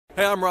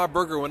Hey, I'm Rob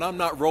Berger. When I'm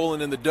not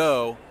rolling in the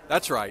dough,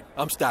 that's right,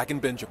 I'm stacking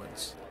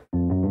Benjamins.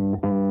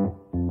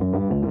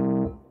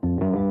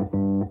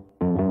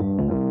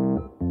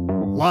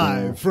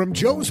 Live from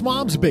Joe's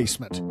mom's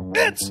basement,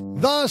 it's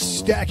the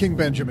Stacking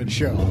Benjamin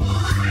Show.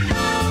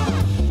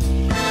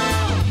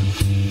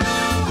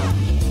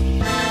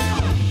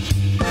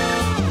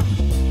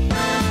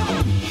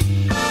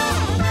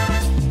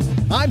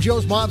 I'm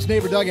Joe's mom's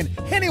neighbor, Doug, and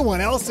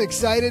anyone else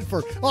excited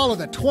for all of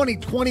the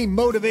 2020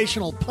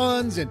 motivational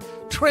puns and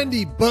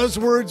trendy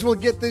buzzwords we'll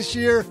get this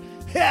year?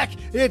 Heck,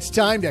 it's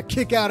time to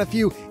kick out a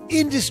few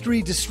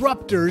industry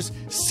disruptors,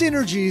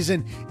 synergies,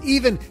 and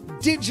even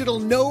digital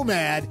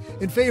nomad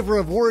in favor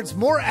of words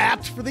more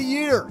apt for the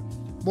year.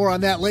 More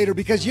on that later,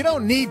 because you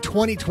don't need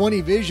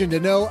 2020 vision to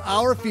know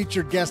our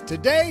featured guest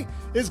today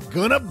is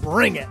gonna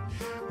bring it.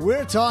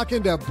 We're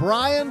talking to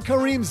Brian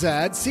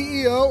Karimzad,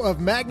 CEO of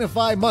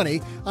Magnify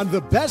Money, on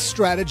the best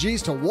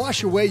strategies to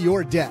wash away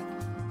your debt.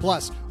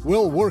 Plus,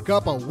 we'll work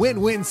up a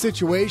win-win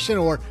situation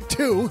or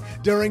two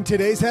during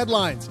today's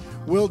headlines.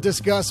 We'll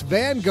discuss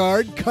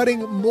Vanguard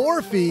cutting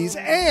more fees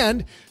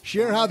and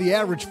share how the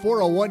average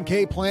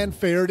 401k plan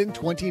fared in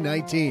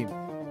 2019.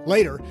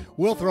 Later,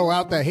 we'll throw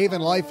out the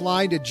Haven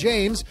Lifeline to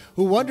James,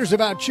 who wonders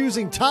about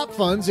choosing top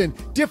funds in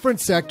different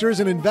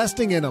sectors and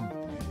investing in them.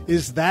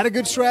 Is that a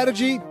good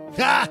strategy?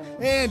 Ha!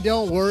 And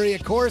don't worry,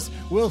 of course,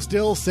 we'll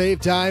still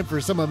save time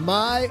for some of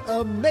my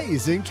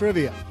amazing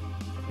trivia.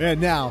 And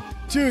now,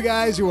 two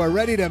guys who are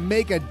ready to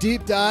make a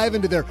deep dive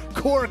into their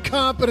core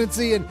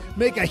competency and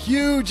make a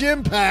huge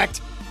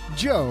impact,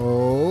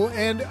 Joe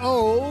and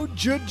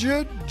O-G.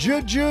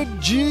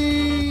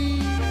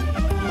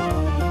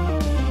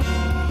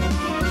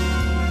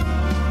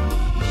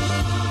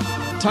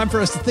 Time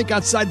for us to think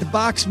outside the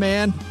box,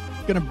 man.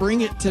 Gonna bring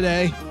it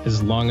today.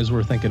 As long as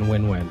we're thinking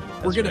win-win.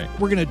 We're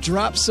gonna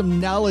drop some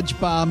knowledge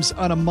bombs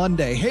on a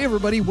Monday. Hey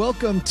everybody,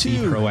 welcome to Be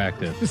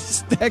proactive.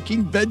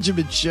 Stacking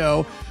Benjamin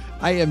Show.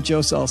 I am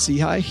Joe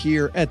Saul-Sehy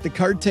here at the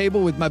card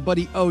table with my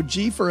buddy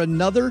OG for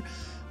another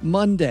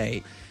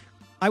Monday.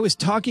 I was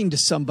talking to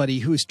somebody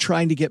who's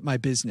trying to get my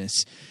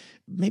business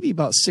maybe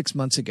about 6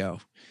 months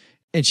ago.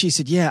 And she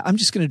said, yeah, I'm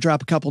just going to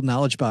drop a couple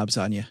knowledge bombs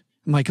on you.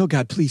 I'm like, oh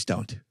God, please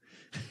don't.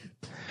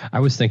 I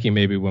was thinking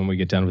maybe when we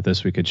get done with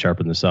this, we could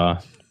sharpen the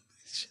saw.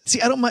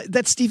 See, I don't mind.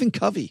 That's Stephen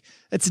Covey.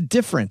 That's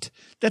different.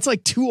 That's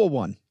like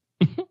 201.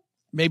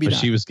 Maybe but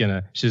not. She was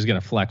gonna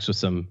flex with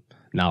some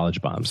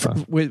knowledge bombs. Huh?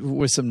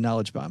 With some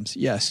knowledge bombs.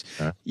 Yes.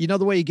 You know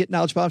the way you get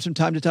knowledge bombs from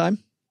time to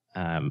time?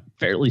 I'm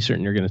fairly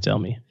certain you're going to tell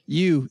me.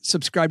 You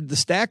subscribe to the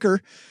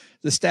Stacker.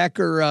 The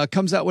Stacker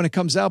comes out when it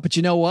comes out, but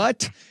you know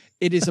what?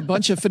 It is a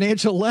bunch of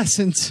financial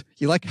lessons.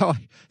 You like how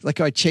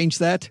I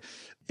changed that?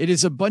 It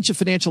is a bunch of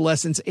financial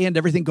lessons and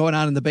everything going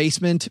on in the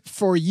basement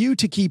for you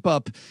to keep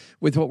up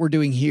with what we're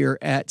doing here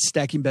at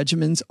Stacking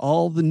Benjamins,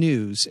 all the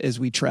news as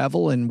we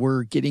travel, and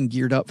we're getting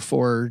geared up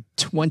for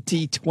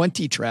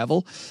 2020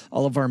 travel.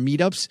 All of our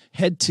meetups,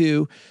 head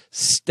to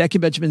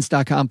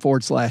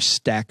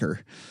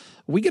stackingbenjamins.com/stacker.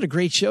 We get a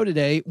great show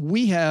today.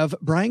 We have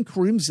Brian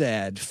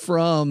Karimzad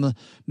from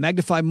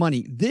Magnify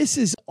Money. This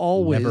is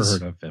always... Never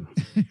heard of him.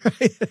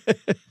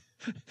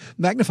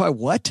 Magnify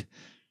what?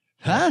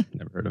 Huh?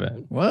 Never heard of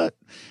it. What?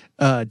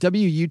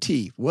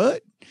 W-U-T.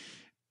 What?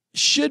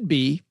 Should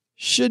be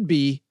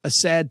a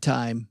sad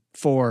time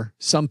for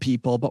some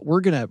people, but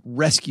we're going to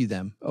rescue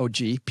them,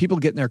 OG. People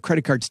getting their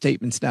credit card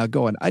statements now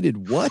going, I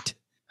did what?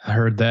 I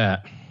heard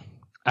that.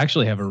 I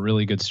actually have a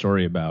really good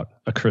story about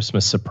a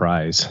Christmas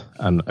surprise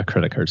on a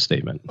credit card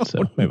statement. So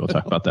maybe we'll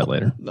talk about that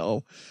later.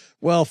 No.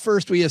 Well,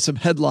 first we have some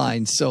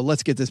headlines, so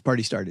let's get this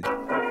party started.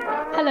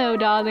 Hello,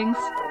 darlings.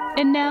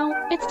 And now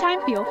it's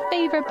time for your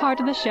favorite part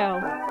of the show,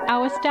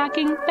 our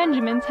Stacking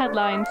Benjamin's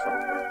headlines.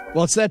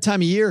 Well, it's that time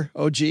of year,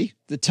 OG,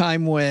 the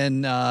time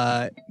when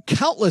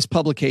countless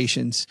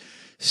publications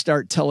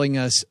start telling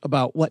us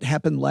about what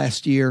happened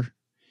last year,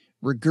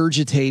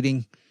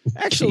 regurgitating.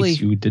 Actually,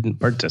 you didn't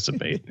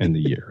participate in the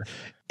year.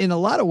 In a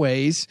lot of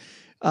ways,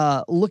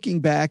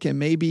 looking back and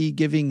maybe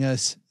giving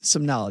us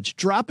some knowledge,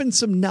 dropping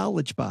some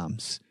knowledge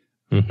bombs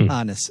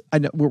on us. I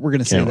know we're going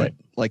to say that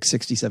like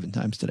 67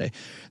 times today.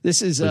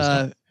 This is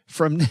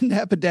from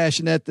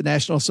NAPA-Net, the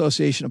National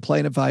Association of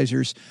Plan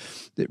Advisors,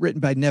 written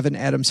by Nevin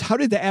Adams. How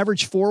did the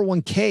average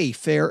 401k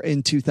fare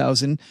in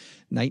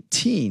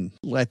 2019?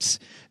 Let's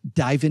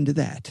dive into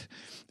that.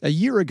 A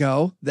year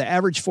ago, the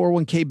average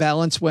 401k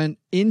balance went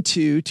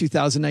into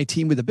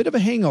 2019 with a bit of a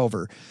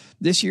hangover.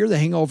 This year, the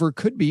hangover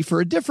could be for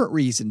a different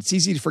reason. It's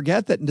easy to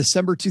forget that in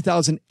December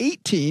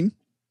 2018,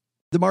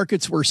 the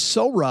markets were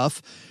so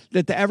rough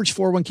that the average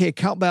 401k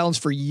account balance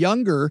for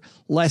younger,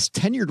 less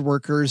tenured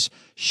workers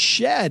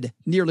shed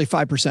nearly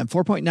 5%,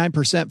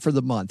 4.9% for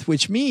the month,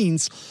 which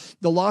means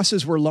the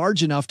losses were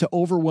large enough to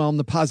overwhelm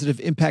the positive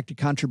impact of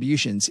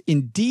contributions.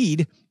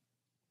 Indeed,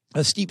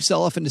 a steep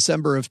sell-off in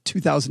December of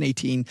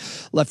 2018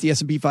 left the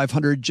S&P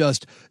 500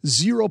 just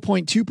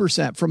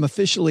 0.2% from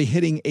officially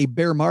hitting a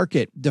bear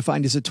market,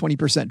 defined as a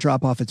 20%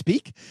 drop off its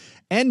peak,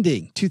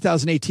 ending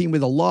 2018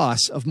 with a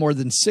loss of more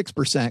than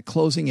 6%,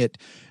 closing it.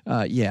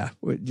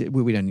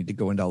 We don't need to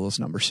go into all those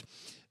numbers.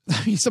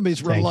 I mean,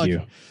 somebody's run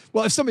along.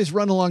 Well, if somebody's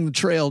run along the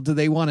trail, do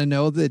they want to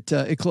know that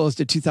it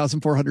closed at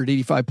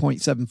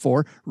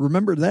 2,485.74?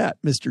 Remember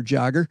that, Mr.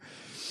 Jogger.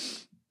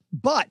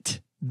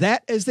 But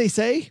that, as they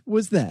say,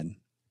 was then.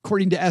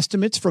 According to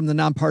estimates from the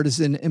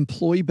Nonpartisan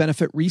Employee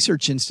Benefit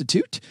Research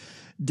Institute,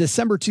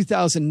 December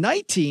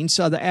 2019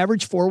 saw the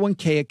average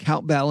 401k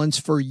account balance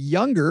for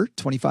younger,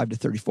 25 to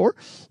 34,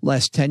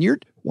 less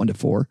tenured, 1 to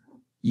 4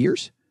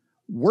 years,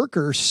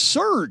 workers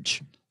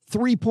surge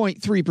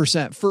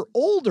 3.3%. For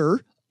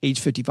older, age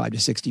 55 to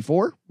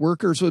 64,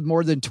 workers with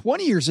more than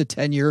 20 years of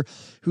tenure,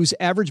 whose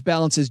average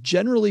balance is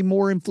generally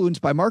more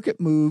influenced by market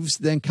moves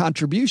than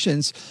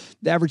contributions,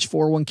 the average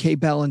 401k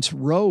balance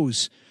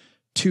rose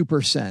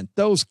 2%.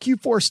 Those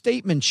Q4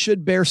 statements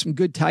should bear some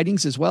good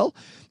tidings as well.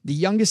 The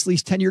youngest,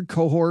 least tenured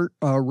cohort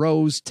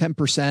rose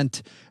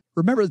 10%.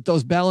 Remember that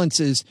those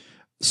balances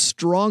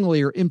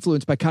strongly are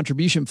influenced by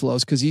contribution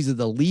flows because these are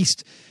the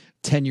least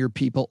tenured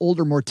people.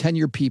 Older, more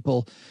tenured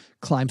people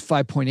climbed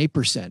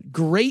 5.8%.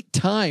 Great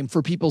time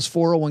for people's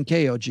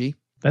 401k, OG.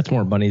 That's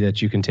more money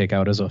that you can take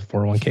out as a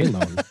 401k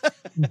loan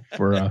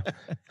for a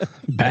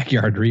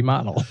backyard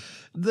remodel.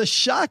 The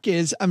shock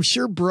is, I'm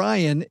sure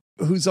Brian,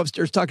 who's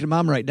upstairs talking to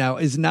Mom right now,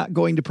 is not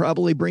going to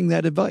probably bring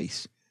that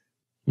advice.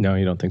 No,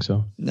 you don't think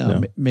so?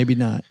 No. Maybe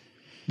not.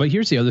 But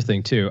here's the other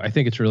thing too. I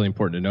think it's really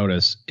important to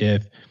notice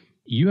if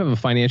you have a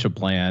financial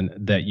plan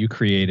that you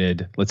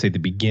created, let's say the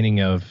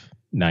beginning of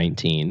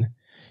 19,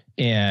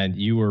 and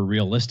you were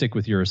realistic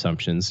with your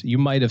assumptions, you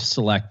might have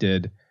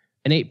selected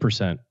an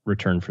 8%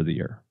 return for the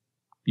year.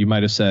 You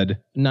might have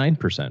said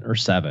 9% or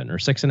 7 or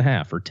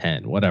 6.5 or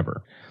 10,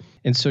 whatever.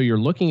 And so you're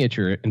looking at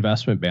your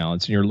investment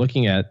balance and you're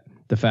looking at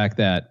the fact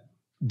that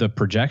the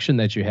projection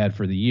that you had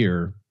for the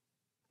year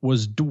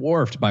was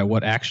dwarfed by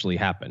what actually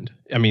happened.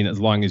 I mean, as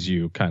long as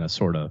you kind of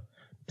sort of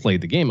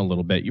played the game a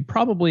little bit, you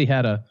probably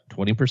had a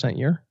 20%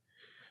 year.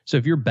 So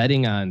if you're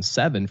betting on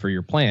 7 for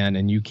your plan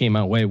and you came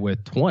away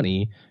with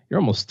 20, you're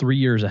almost 3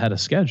 years ahead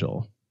of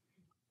schedule.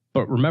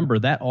 But remember,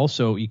 that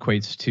also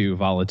equates to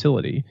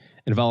volatility.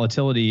 And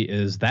volatility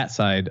is that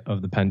side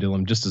of the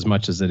pendulum just as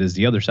much as it is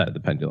the other side of the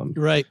pendulum.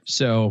 Right.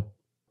 So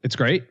it's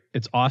great.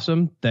 It's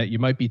awesome that you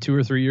might be 2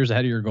 or 3 years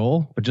ahead of your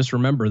goal. But just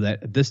remember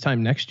that at this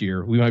time next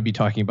year, we might be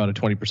talking about a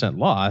 20%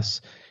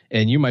 loss,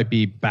 and you might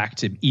be back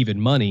to even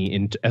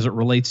money as it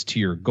relates to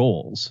your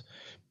goals.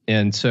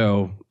 And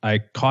so I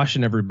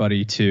caution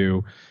everybody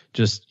to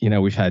just,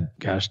 we've had,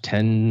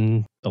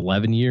 10,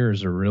 11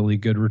 years of really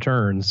good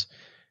returns.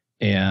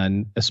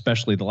 And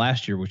especially the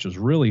last year, which was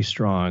really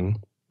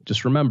strong.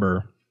 Just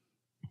remember,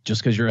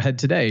 just because you're ahead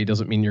today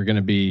doesn't mean you're going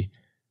to be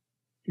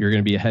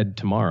ahead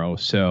tomorrow.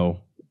 So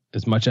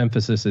as much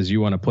emphasis as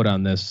you want to put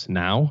on this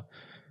now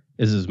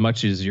is as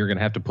much as you're going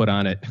to have to put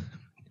on it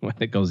when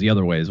it goes the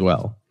other way as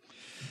well.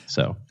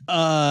 So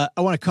I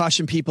want to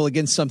caution people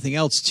against something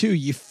else too.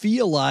 You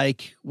feel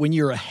like when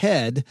you're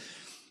ahead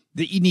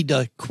that you need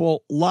to,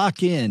 quote,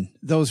 lock in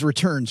those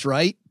returns,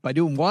 right? By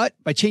doing what?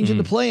 By changing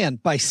the plan,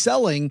 by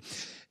selling.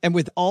 And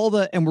with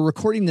and we're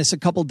recording this a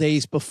couple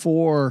days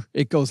before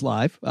it goes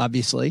live,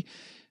 obviously.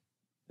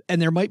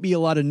 And there might be a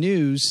lot of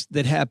news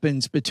that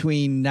happens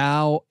between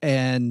now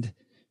and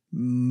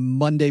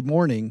Monday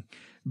morning.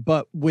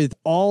 But with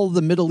all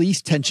the Middle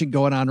East tension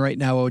going on right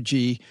now, OG,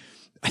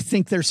 I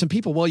think there's some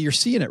people, well, you're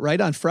seeing it right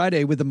on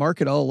Friday with the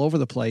market all over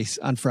the place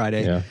on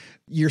Friday. Yeah.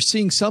 You're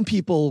seeing some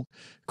people,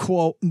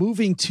 quote,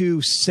 moving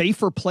to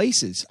safer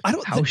places.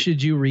 How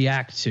should you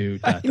react to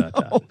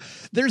that?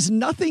 There's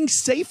nothing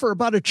safer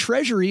about a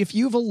treasury if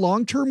you have a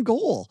long-term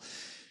goal.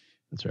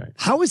 That's right.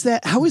 How is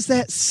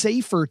that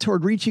safer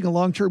toward reaching a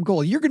long-term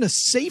goal? You're going to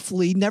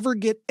safely never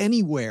get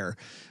anywhere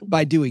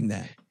by doing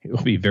that. It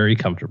will be very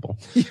comfortable.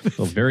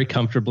 You'll very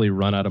comfortably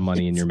run out of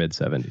money in your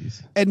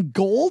mid-70s. And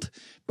gold,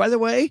 by the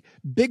way,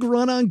 big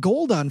run on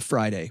gold on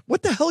Friday.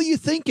 What the hell are you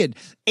thinking?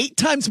 8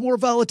 times more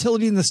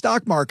volatility in the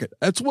stock market.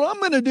 That's what I'm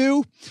going to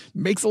do.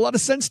 Makes a lot of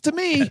sense to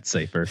me. That's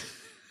safer.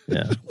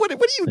 Yeah. What are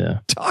you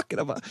talking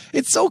about?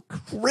 It's so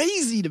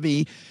crazy to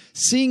me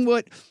seeing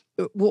what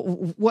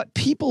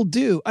people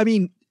do. I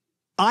mean,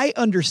 I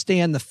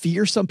understand the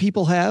fear some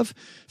people have.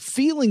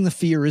 Feeling the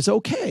fear is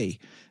okay.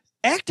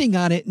 Acting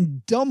on it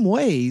in dumb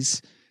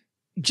ways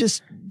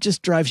just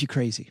drives you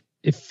crazy.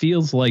 It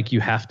feels like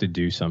you have to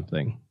do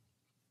something.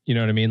 You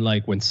know what I mean?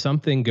 Like when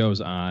something goes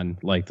on,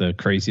 like the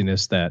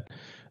craziness that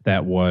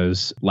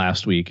was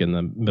last week in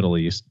the Middle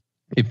East,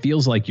 it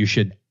feels like you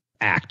should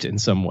act in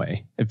some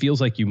way. It feels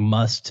like you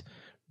must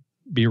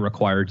be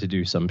required to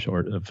do some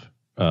sort of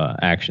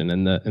action.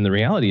 And the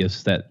reality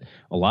is that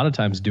a lot of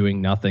times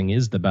doing nothing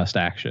is the best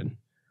action.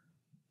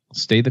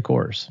 Stay the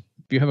course.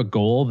 If you have a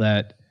goal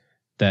that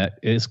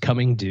is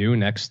coming due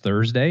next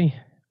Thursday,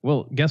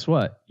 well, guess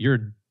what?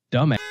 You're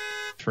dumb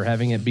for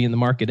having it be in the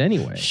market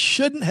anyway.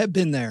 Shouldn't have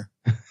been there.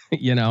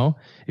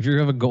 If you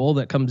have a goal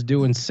that comes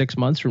due in 6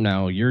 months from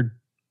now, you're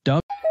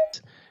dumb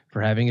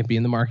for having it be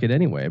in the market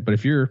anyway. But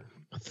if you're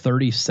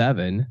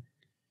 37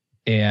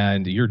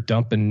 and you're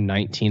dumping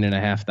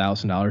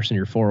 $19,500 in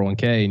your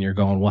 401k and you're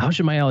going, well, how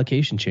should my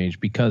allocation change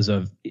because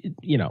of,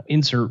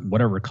 insert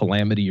whatever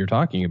calamity you're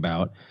talking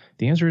about,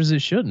 The answer is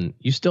it shouldn't.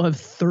 You still have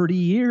 30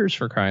 years,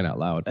 for crying out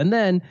loud. And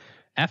then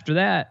after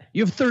that,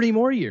 you have 30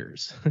 more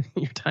years.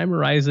 Your time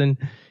horizon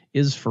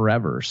is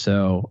forever.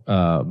 So,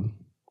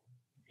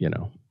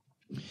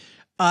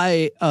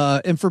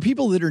 and for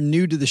people that are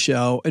new to the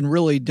show and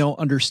really don't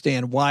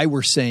understand why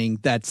we're saying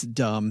that's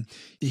dumb,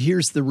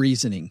 here's the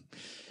reasoning.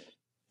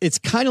 It's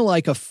kind of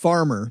like a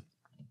farmer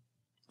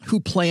who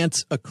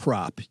plants a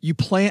crop. You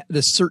plant at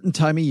a certain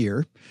time of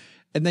year,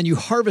 and then you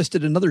harvest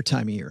at another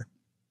time of year.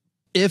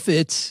 If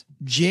it's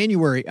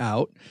January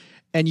out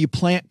and you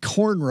plant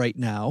corn right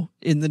now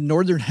in the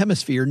northern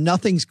hemisphere,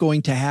 nothing's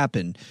going to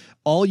happen.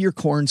 All your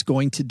corn's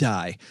going to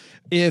die.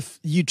 If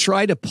you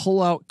try to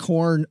pull out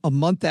corn a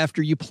month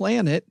after you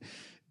plant it,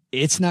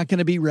 it's not going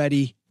to be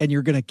ready and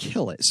you're going to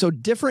kill it. So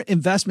different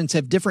investments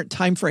have different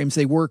time frames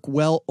they work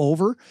well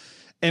over.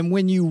 And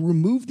when you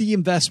remove the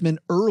investment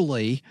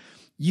early,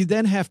 you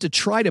then have to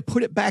try to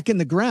put it back in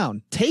the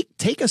ground.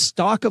 Take a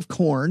stalk of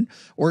corn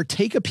or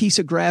take a piece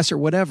of grass or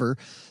whatever,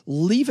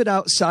 leave it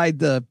outside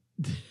the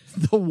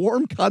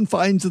warm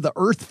confines of the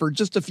earth for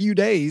just a few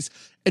days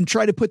and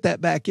try to put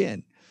that back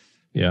in.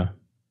 Yeah.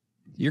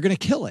 You're going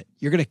to kill it.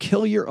 You're going to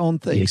kill your own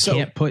thing. You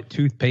can't put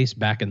toothpaste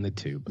back in the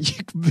tube.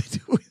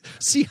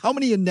 See how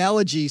many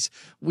analogies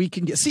we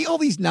can get. See all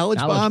these knowledge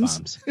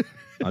bombs.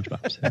 Knowledge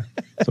bombs. Yeah.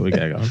 So we got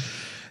to go.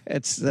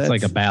 It's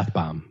like a bath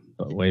bomb,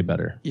 but way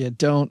better. Yeah,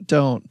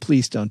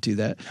 please don't do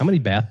that. How many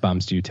bath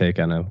bombs do you take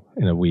in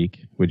a week,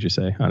 would you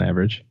say, on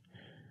average?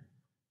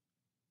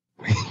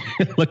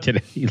 Look at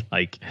it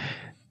like,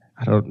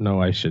 I don't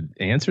know I should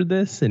answer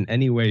this in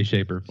any way,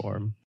 shape, or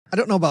form. I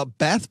don't know about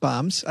bath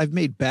bombs. I've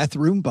made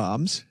bathroom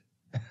bombs,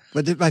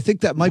 but I think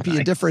that might be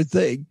a different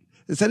thing.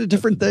 Is that a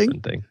different thing?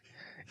 Different thing.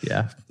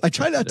 Yeah. I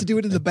try not to do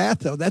it in the bath,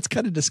 though. That's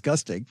kind of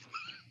disgusting.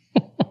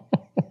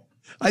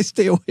 I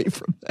stay away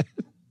from that.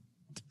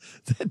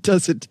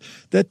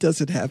 That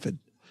doesn't happen.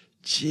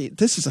 Gee,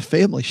 this is a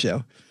family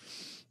show.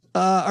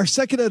 Our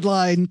second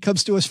headline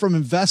comes to us from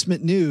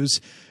Investment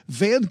News.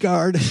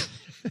 Vanguard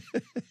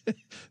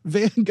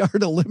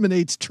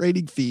eliminates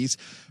trading fees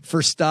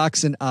for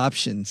stocks and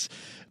options.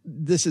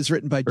 This is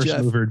written by First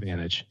mover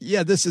advantage.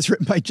 Yeah, this is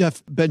written by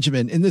Jeff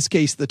Benjamin. In this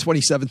case, the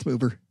 27th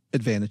mover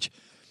advantage.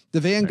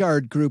 The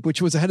Vanguard Group,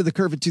 which was ahead of the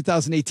curve in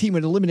 2018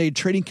 when it eliminated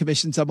trading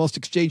commissions on most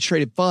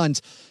exchange-traded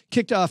funds,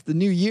 kicked off the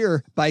new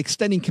year by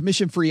extending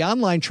commission-free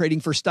online trading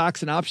for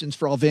stocks and options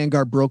for all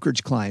Vanguard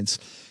brokerage clients.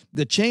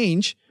 The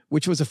change,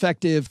 which was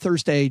effective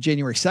Thursday,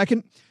 January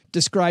 2nd,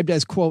 described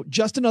as, quote,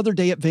 just another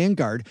day at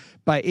Vanguard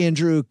by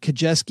Andrew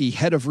Kajeski,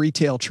 head of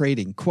retail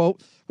trading.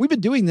 Quote, we've been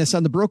doing this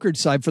on the brokerage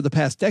side for the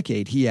past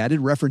decade, he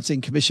added,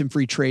 referencing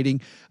commission-free trading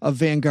of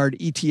Vanguard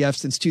ETF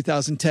since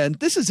 2010.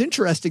 This is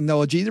interesting,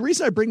 though, G. The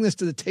reason I bring this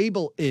to the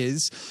table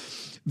is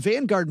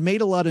Vanguard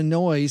made a lot of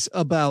noise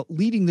about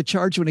leading the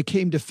charge when it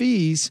came to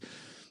fees.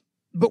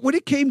 But when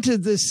it came to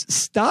this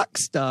stock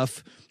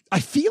stuff, I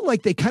feel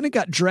like they kind of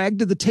got dragged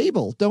to the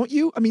table, don't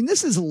you? I mean,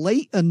 this is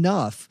late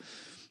enough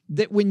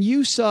that when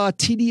you saw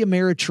TD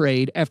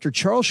Ameritrade, after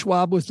Charles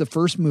Schwab was the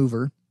first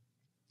mover,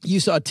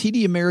 you saw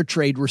TD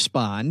Ameritrade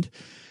respond,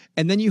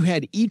 and then you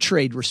had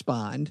E-Trade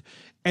respond,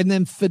 and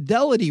then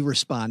Fidelity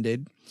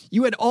responded.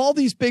 You had all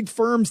these big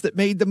firms that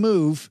made the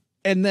move,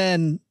 and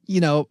then,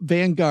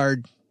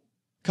 Vanguard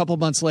a couple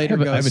months later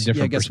I have a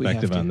different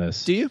perspective on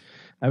this. Do you?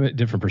 I have a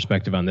different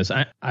perspective on this.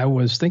 I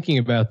was thinking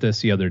about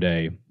this the other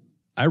day.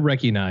 I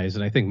recognize,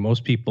 and I think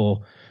most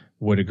people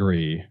would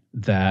agree,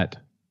 that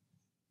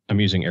I'm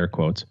using air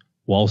quotes,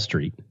 Wall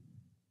Street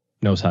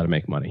knows how to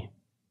make money,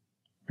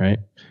 right?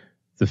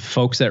 The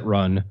folks that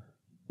run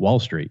Wall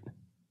Street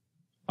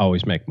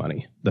always make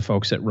money. The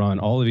folks that run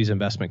all of these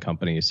investment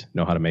companies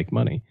know how to make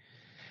money.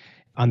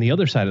 On the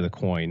other side of the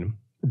coin,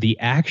 the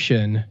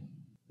action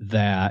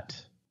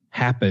that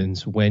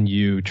happens when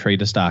you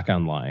trade a stock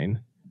online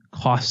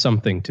costs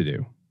something to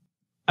do.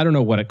 I don't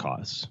know what it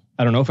costs.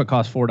 I don't know if it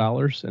costs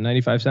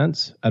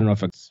 $4.95. I don't know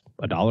if it's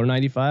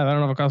 $1.95. I don't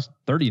know if it costs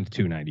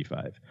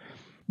 $32.95.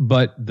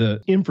 But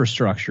the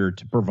infrastructure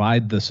to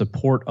provide the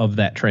support of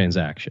that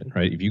transaction,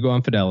 right? If you go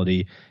on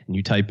Fidelity and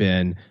you type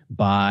in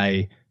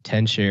buy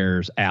 10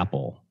 shares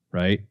Apple,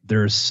 right?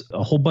 There's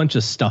a whole bunch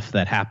of stuff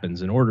that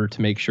happens in order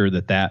to make sure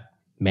that that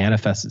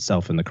manifests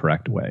itself in the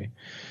correct way.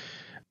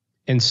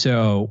 And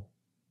so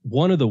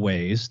one of the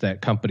ways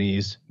that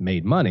companies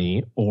made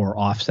money or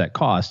offset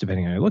costs,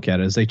 depending on how you look at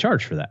it, is they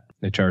charge for that.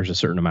 They charge a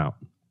certain amount.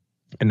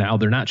 And now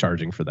they're not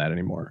charging for that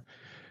anymore.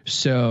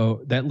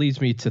 So that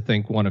leads me to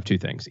think one of two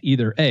things.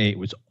 Either A, it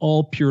was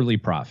all purely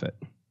profit,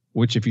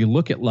 which if you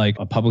look at like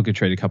a publicly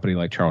traded company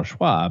like Charles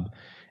Schwab,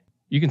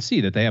 you can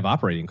see that they have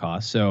operating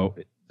costs. So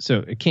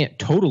it can't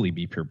totally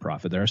be pure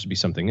profit. There has to be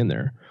something in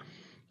there.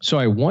 So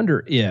I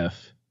wonder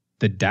if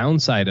the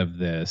downside of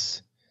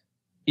this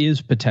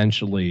is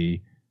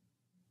potentially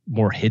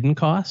more hidden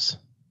costs.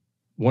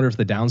 Wonder if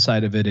the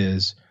downside of it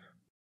is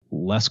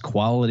less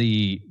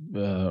quality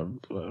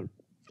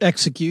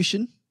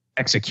execution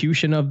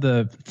of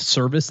the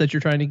service that you're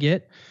trying to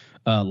get,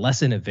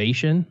 less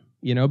innovation,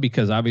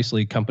 because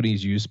obviously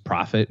companies use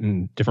profit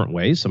in different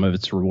ways. Some of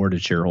it's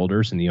rewarded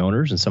shareholders and the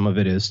owners, and some of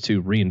it is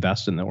to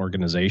reinvest in the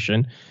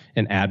organization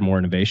and add more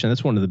innovation.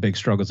 That's one of the big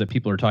struggles that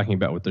people are talking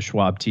about with the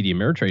Schwab TD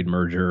Ameritrade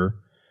merger,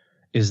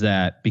 is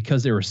that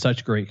because they were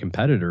such great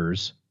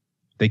competitors,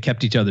 they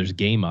kept each other's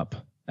game up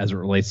as it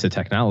relates to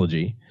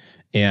technology.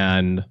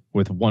 And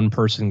with one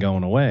person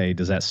going away,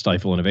 does that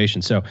stifle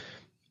innovation? So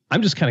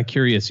I'm just kind of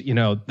curious,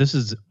 this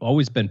has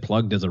always been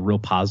plugged as a real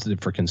positive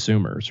for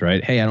consumers,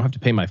 right? Hey, I don't have to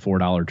pay my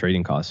 $4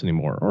 trading costs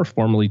anymore, or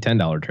formerly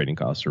 $10 trading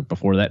costs, or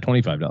before that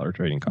 $25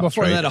 trading costs.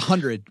 Before that,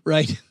 $100,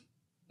 right?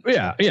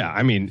 Yeah.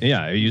 I mean,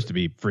 it used to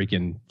be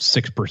freaking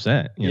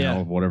 6%,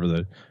 of whatever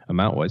the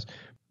amount was.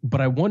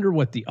 But I wonder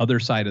what the other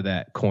side of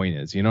that coin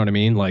is. You know what I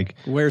mean? Like,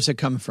 where's it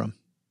coming from?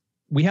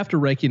 We have to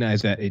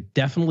recognize that it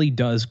definitely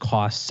does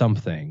cost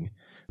something.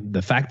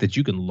 The fact that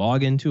you can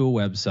log into a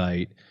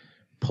website,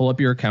 pull up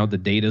your account, the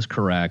data is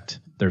correct.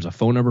 There's a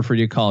phone number for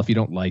you to call if you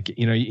don't like it.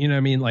 You know what I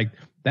mean? Like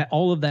that,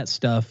 all of that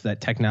stuff, that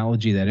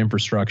technology, that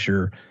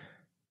infrastructure,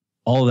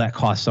 all of that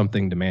costs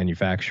something to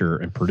manufacture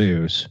and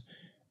produce.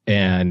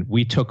 And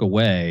we took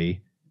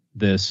away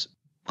this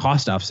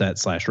cost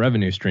offset /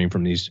 revenue stream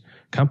from these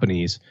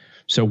companies.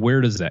 So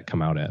where does that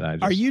come out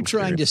at? Are you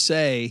trying to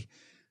say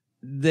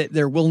that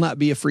there will not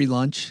be a free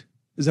lunch?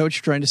 Is that what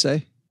you're trying to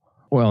say?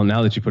 Well,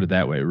 now that you put it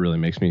that way, it really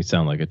makes me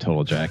sound like a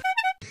total jack.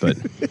 But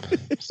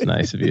it's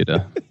nice of you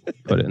to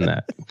put it in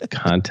that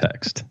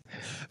context.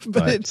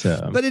 But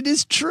it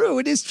is true.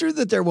 It is true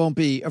that there won't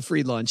be a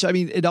free lunch. I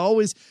mean,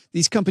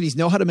 these companies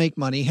know how to make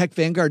money. Heck,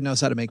 Vanguard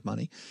knows how to make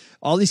money.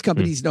 All these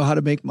companies know how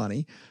to make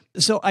money.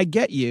 So I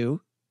get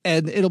you.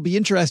 And it'll be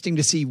interesting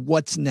to see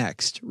what's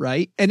next,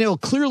 right? And it'll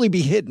clearly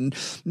be hidden.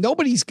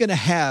 Nobody's coming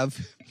out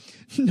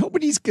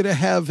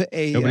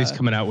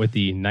with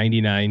the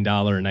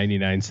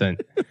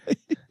 $99.99.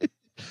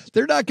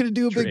 They're not going to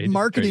do a big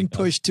marketing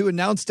push to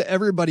announce to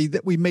everybody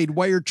that we made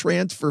wire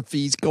transfer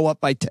fees go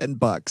up by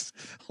 $10.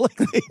 Like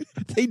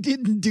they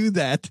didn't do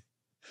that.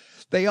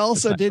 They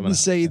also didn't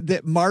say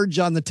that Marge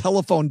on the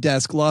telephone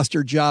desk lost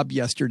her job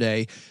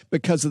yesterday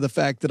because of the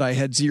fact that I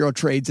had 0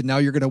 trades and now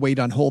you're going to wait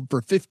on hold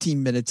for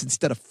 15 minutes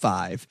instead of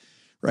 5,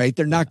 right?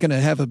 They're not going to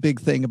have a big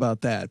thing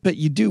about that. But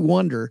you do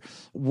wonder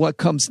what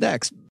comes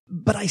next.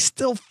 But I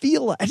still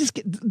feel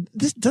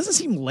this doesn't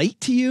seem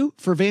late to you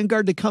for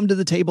Vanguard to come to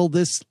the table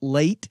this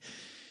late.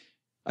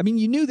 I mean,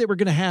 you knew they were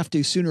going to have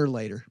to sooner or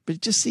later, but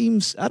it just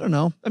seems, I don't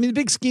know. I mean, the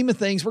big scheme of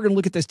things, we're going to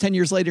look at this 10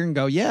 years later and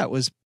go, yeah, it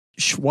was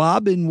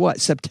Schwab in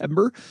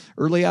September,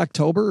 early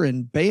October,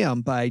 and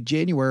bam, by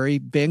January,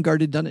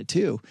 Vanguard had done it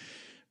too.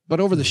 But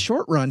over the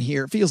short run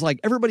here, it feels like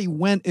everybody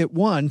went at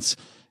once.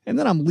 And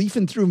then I'm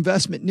leafing through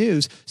investment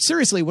news.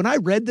 Seriously, when I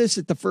read this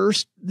at the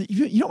first,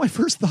 you know what my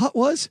first thought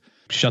was?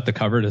 Shut the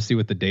cover to see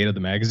what the date of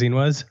the magazine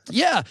was?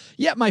 Yeah.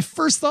 My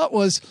first thought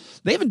was,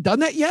 they haven't done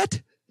that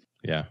yet?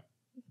 Yeah.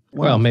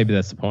 Well, maybe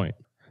that's the point.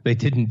 They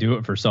didn't do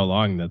it for so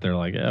long that they're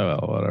like, oh,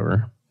 well,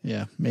 whatever.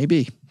 Yeah,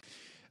 maybe.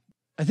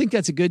 I think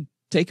that's a good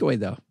takeaway,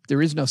 though.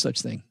 There is no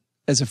such thing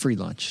as a free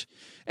lunch.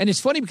 And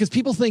it's funny because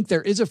people think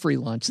there is a free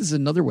lunch. This is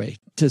another way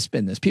to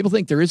spin this. People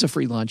think there is a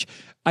free lunch.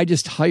 I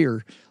just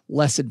hire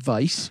less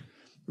advice,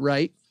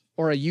 right?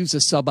 Or I use a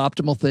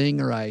suboptimal thing,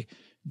 or I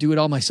do it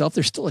all myself.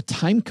 There's still a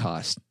time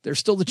cost. There's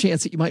still the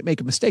chance that you might make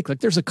a mistake.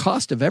 Like there's a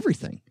cost of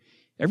everything.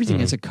 Everything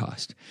has a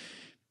cost.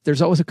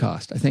 There's always a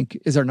cost, I think,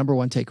 is our number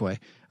one takeaway.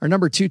 Our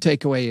number two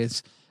takeaway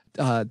is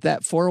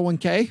that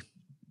 401k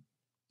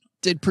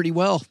did pretty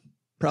well.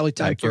 Probably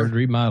time for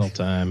remodel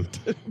time.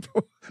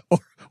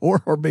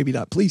 or maybe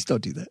not. Please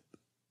don't do that.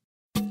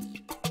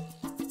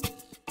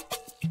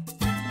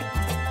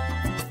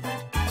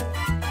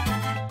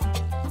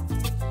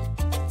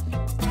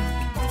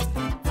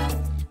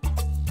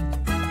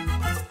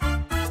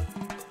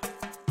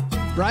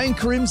 Brian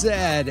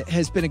Karimzad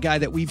has been a guy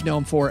that we've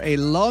known for a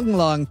long,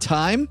 long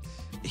time.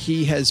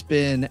 He has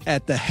been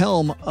at the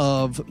helm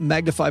of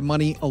Magnify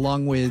Money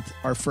along with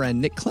our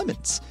friend Nick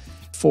Clements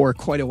for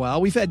quite a while.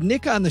 We've had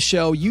Nick on the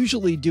show,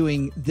 usually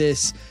doing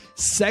this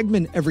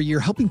segment every year,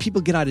 helping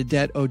people get out of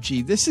debt. Oh,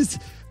 gee, this is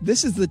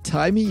the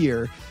time of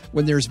year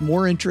when there's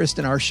more interest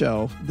in our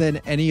show than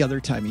any other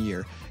time of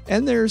year.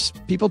 And there's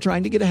people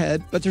trying to get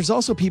ahead, but there's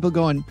also people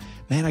going,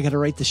 man, I got to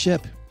right the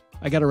ship.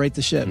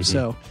 Mm-hmm.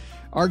 So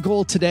our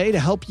goal today to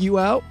help you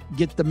out,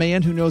 get the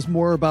man who knows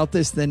more about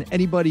this than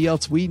anybody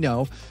else we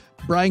know,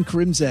 Brian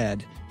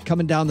Karimzad,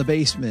 coming down the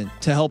basement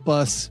to help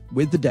us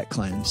with the debt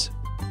cleanse.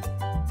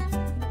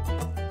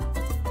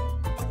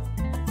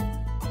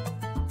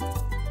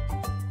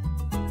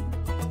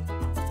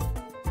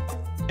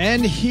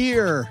 And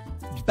here,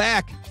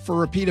 back for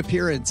repeat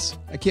appearance.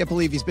 I can't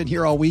believe he's been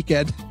here all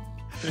weekend.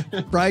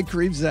 Brian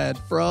Karimzad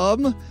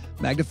from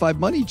Magnify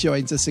Money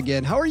joins us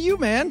again. How are you,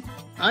 man?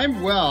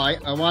 I'm well.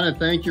 I want to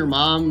thank your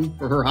mom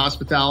for her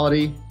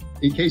hospitality.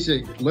 In case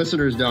the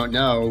listeners don't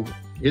know,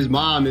 his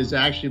mom is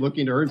actually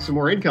looking to earn some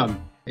more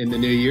income. in the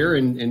new year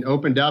and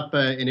opened up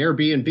an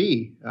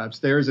Airbnb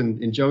upstairs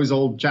in Joe's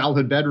old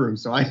childhood bedroom.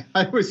 So I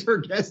was her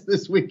guest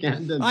this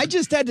weekend. And I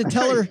just had to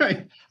tell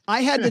her.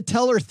 I had to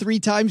tell her 3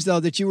 times, though,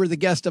 that you were the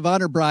guest of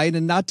honor, Brian,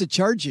 and not to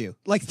charge you.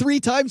 Like 3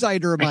 times I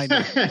had to remind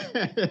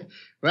her.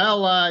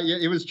 Well,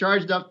 it was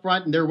charged up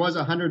front, and there was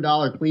a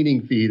 $100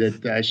 cleaning fee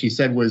that she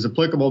said was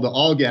applicable to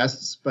all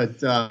guests. But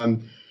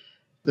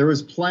there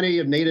was plenty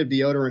of native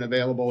deodorant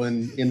available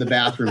in the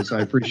bathroom, so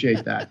I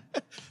appreciate that.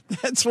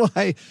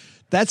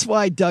 That's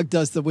why Doug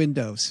does the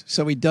windows,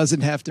 so he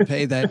doesn't have to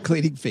pay that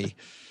cleaning fee.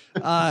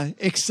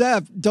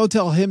 Except, don't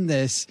tell him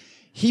this.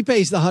 He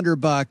pays the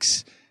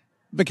 $100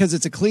 because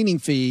it's a cleaning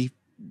fee,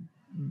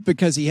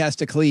 because he has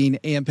to clean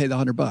and pay the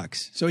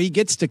 $100. So he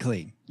gets to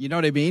clean. You know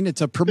what I mean?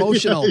 It's a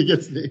promotional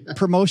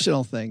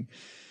promotional thing.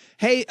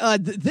 Hey,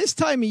 this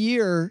time of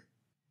year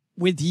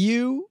with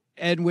you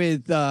and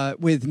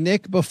with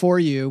Nick before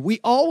you, we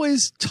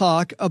always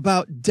talk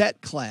about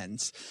debt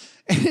cleanse.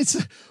 And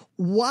it's,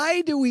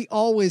 why do we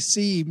always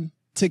seem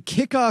to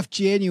kick off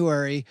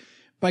January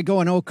by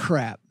going, oh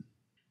crap?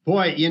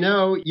 Boy,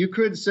 you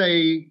could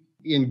say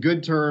in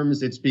good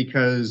terms, it's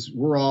because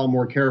we're all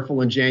more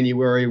careful in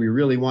January. We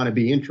really want to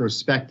be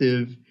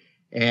introspective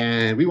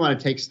and we want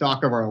to take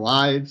stock of our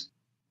lives.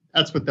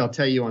 That's what they'll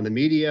tell you on the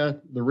media.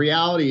 The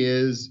reality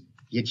is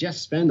you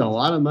just spend a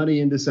lot of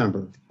money in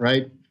December,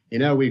 right?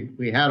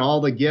 We had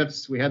all the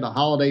gifts. We had the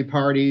holiday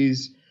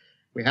parties.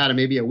 We had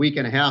maybe a week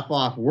and a half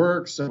off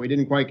work, so we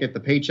didn't quite get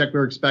the paycheck we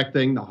were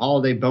expecting. The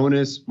holiday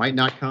bonus might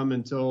not come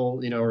until,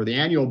 or the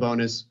annual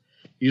bonus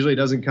usually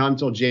doesn't come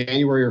until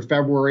January or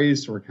February.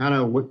 So we're kind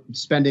of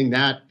spending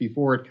that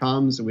before it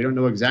comes, and we don't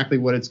know exactly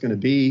what it's going to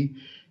be.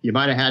 You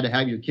might have had to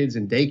have your kids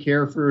in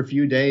daycare for a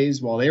few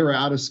days while they were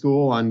out of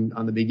school on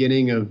the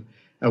beginning of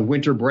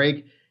winter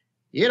break.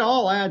 It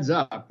all adds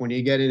up when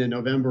you get into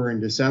November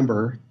and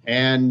December.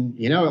 And,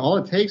 all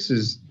it takes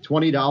is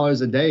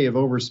 $20 a day of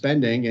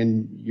overspending,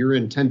 and you're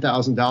in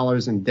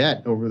 $10,000 in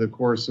debt over the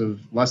course of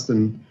less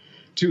than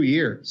 2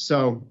 years.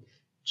 So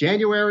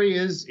January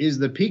is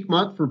the peak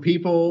month for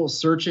people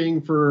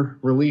searching for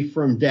relief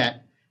from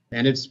debt.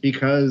 And it's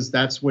because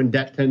that's when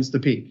debt tends to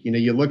peak.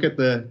 You look at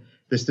the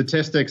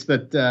statistics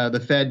that the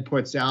Fed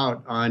puts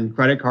out on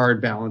credit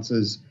card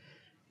balances,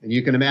 and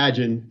you can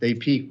imagine they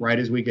peak right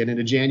as we get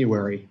into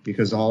January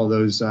because all of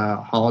those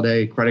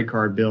holiday credit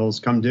card bills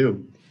come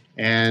due.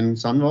 And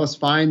some of us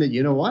find that,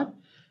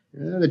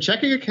 the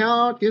checking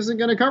account isn't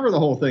going to cover the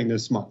whole thing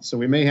this month. So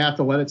we may have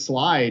to let it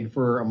slide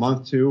for a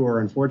month, 2,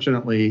 or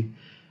unfortunately,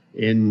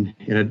 in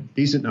a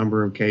decent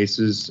number of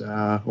cases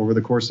over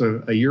the course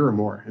of a year or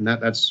more. And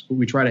that's what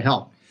we try to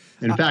help.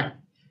 In fact,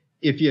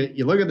 if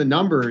you look at the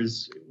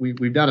numbers,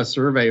 we've done a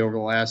survey over the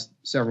last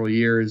several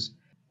years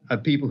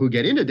of people who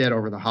get into debt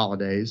over the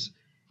holidays.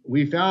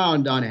 We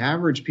found on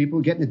average people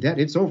who get into debt,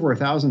 it's over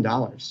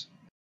 $1,000.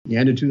 The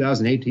end of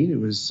 2018, it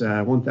was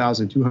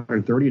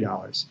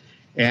 $1,230.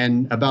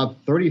 And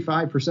about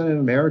 35% of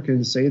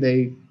Americans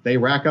say they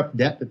rack up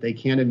debt that they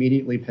can't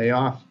immediately pay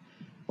off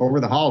over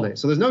the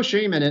holidays. So there's no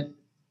shame in it.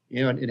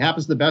 It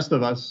happens to the best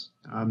of us.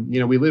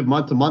 We live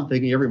month to month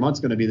thinking every month's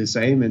going to be the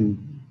same.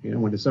 And,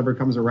 when December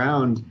comes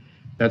around,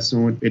 that's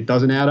when it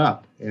doesn't add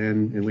up,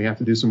 and we have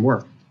to do some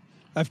work.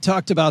 I've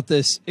talked about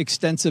this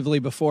extensively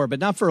before, but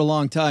not for a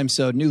long time.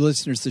 So new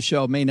listeners to the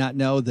show may not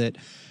know that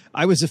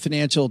I was a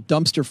financial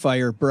dumpster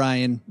fire,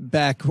 Brian,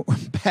 back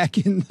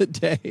in the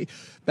day,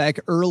 back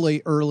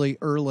early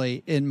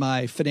in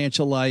my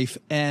financial life.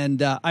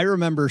 And I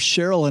remember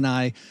Cheryl and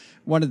I,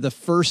 one of the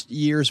first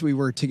years we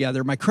were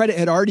together, my credit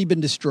had already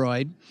been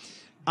destroyed.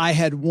 I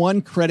had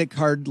one credit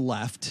card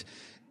left.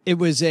 It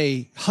was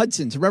a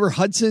Hudson's. Remember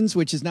Hudson's,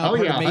 which is now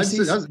part of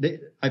Macy's?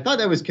 I thought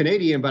that was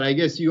Canadian, but I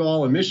guess you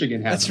all in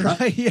Michigan have it. That's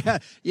right. Yeah.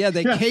 Yeah.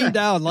 They came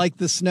down like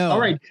the snow. All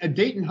right.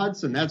 Dayton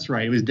Hudson. That's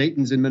right. It was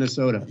Dayton's in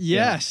Minnesota.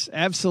 Yes,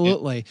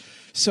 absolutely. Yeah.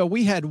 So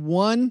we had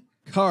one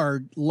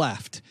card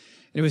left.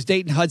 It was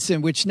Dayton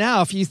Hudson, which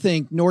now, if you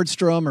think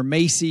Nordstrom or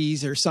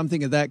Macy's or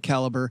something of that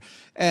caliber,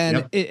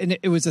 and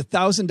it was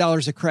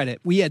 $1,000 of credit.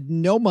 We had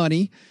no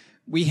money.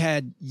 We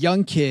had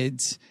young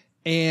kids,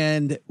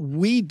 and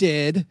we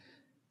did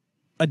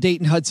a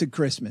Dayton Hudson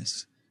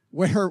Christmas,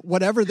 where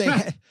whatever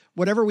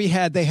we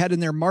had, they had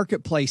in their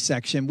marketplace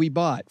section, we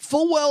bought.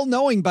 Full well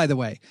knowing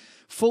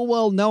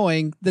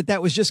that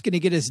was just going to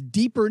get us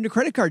deeper into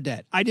credit card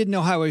debt. I didn't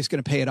know how I was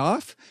going to pay it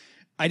off.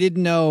 I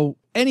didn't know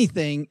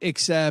anything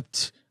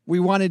except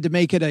we wanted to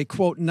make it a,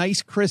 quote,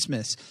 nice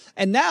Christmas.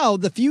 And now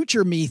the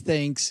future me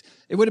thinks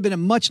it would have been a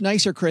much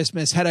nicer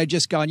Christmas had I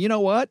just gone, you know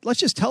what? Let's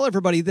just tell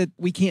everybody that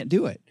we can't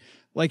do it.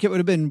 Like, it would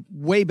have been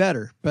way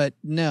better, but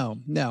no.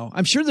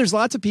 I'm sure there's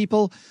lots of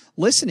people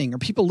listening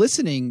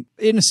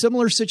in a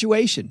similar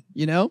situation,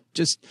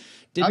 just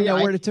didn't know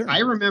where to turn.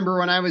 I remember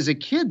when I was a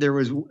kid,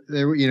 there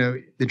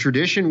the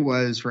tradition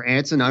was for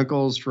aunts and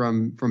uncles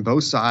from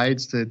both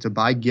sides to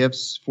buy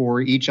gifts for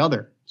each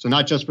other. So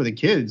not just for the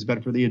kids,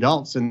 but for the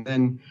adults.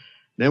 And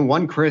then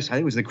one I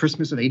think it was the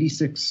Christmas of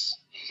 '86,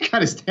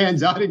 kind of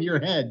stands out in your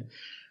head.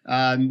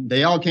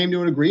 They all came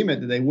to an agreement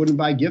that they wouldn't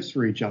buy gifts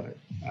for each other.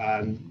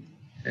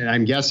 And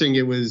I'm guessing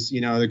it was,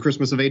 the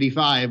Christmas of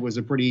 '85 was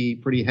a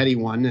pretty heady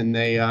one, and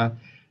they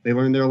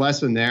learned their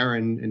lesson there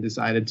and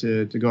decided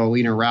to go a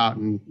leaner route.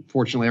 And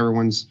fortunately,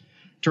 everyone's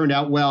turned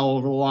out well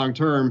over the long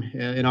term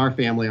in our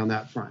family on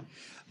that front.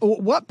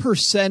 What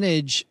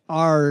percentage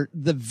are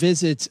the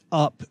visits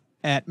up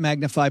at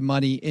Magnify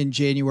Money in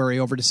January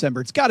over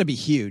December? It's got to be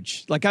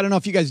huge. Like, I don't know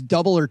if you guys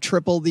double or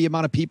triple the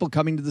amount of people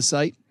coming to the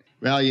site.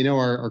 Well,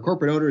 our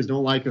corporate owners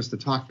don't like us to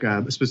talk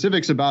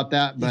specifics about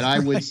that, but I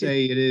would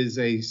say it is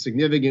a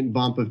significant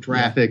bump of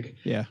traffic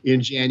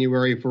in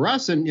January for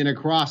us and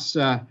across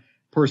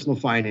personal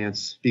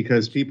finance,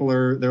 because people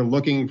they're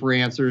looking for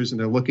answers and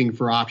they're looking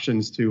for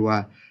options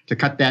to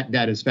cut that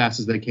debt as fast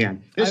as they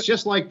can. It's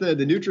just like the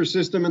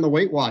Nutrisystem and the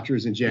Weight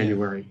Watchers in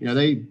January.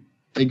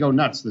 They go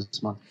nuts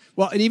this month.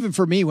 Well, and even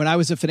for me, when I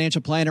was a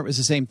financial planner, it was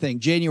the same thing.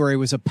 January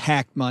was a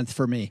packed month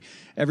for me.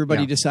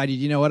 Everybody decided,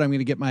 you know what, I'm going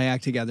to get my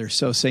act together.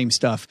 So same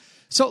stuff.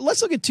 So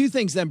let's look at two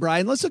things then,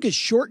 Brian. Let's look at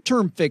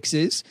short-term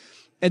fixes,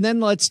 and then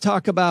let's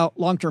talk about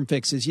long-term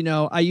fixes.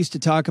 I used to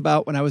talk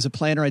about, when I was a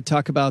planner, I'd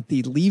talk about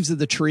the leaves of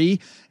the tree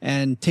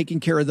and taking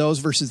care of those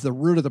versus the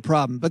root of the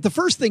problem. But the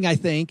first thing I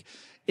think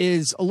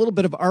is a little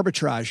bit of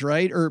arbitrage,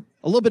 right? Or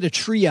a little bit of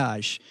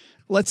triage.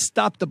 Let's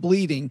stop the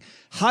bleeding.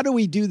 How do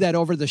we do that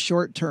over the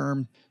short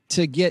term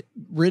to get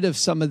rid of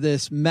some of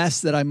this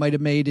mess that I might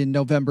have made in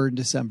November and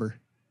December?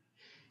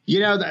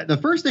 The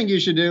first thing you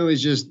should do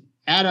is just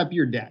add up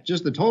your debt,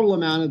 just the total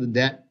amount of the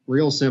debt.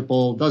 Real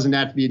simple. Doesn't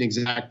have to be an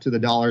exact to the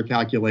dollar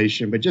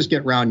calculation, but just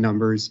get round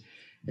numbers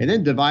and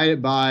then divide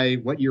it by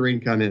what your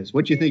income is,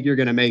 what you think you're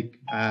going to make,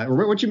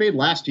 or what you made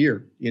last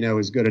year,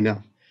 is good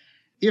enough.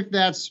 If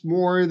that's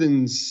more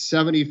than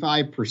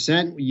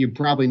 75%, you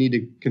probably need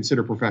to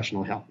consider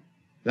professional help.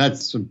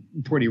 That's a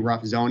pretty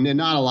rough zone, and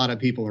not a lot of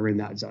people are in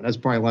that zone. That's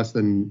probably less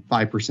than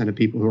 5% of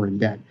people who are in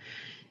debt.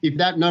 If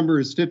that number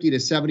is 50 to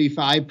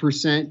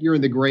 75%, you're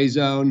in the gray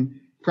zone.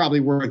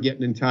 Probably worth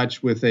getting in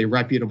touch with a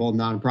reputable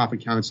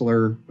nonprofit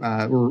counselor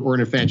or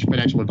a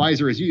financial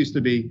advisor, as you used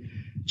to be,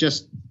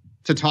 just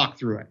to talk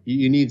through it.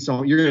 You're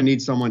going to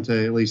need someone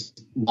to at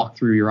least walk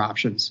through your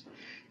options.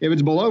 If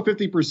it's below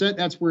 50%,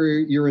 that's where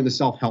you're in the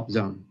self-help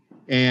zone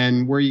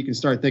and where you can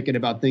start thinking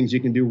about things you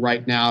can do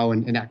right now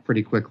and act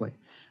pretty quickly.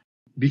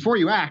 Before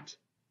you act,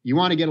 you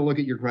want to get a look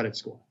at your credit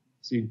score.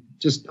 So you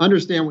just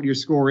understand what your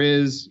score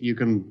is. You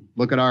can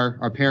look at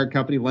our parent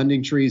company,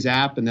 Lending Trees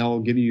app, and they'll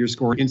give you your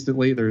score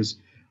instantly. There's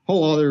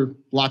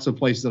lots of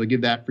places that'll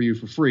give that for you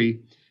for free.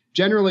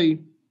 Generally,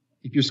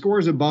 if your score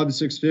is above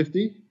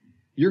 650,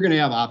 you're going to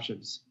have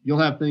options. You'll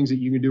have things that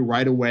you can do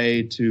right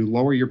away to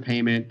lower your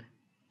payment,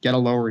 get a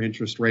lower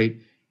interest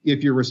rate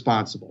if you're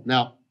responsible.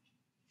 Now,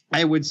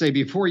 I would say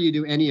before you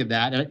do any of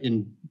that,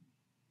 and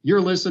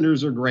your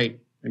listeners are great.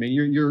 I mean,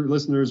 your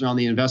listeners are on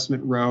the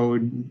investment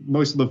road.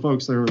 Most of the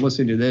folks that are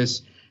listening to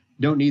this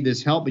don't need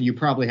this help, but you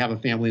probably have a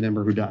family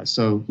member who does.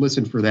 So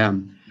listen for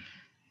them.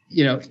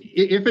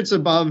 If it's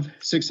above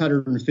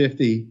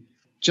 650,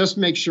 just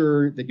make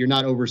sure that you're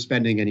not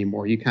overspending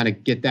anymore. You kind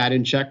of get that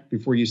in check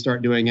before you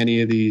start doing any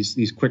of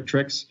these quick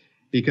tricks.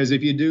 Because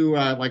if you do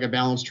like a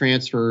balance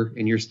transfer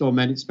and you're still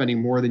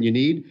spending more than you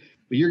need,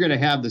 but you're going to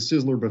have the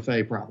Sizzler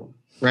buffet problem,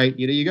 right?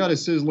 You go to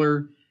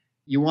Sizzler,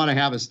 you want to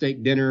have a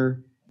steak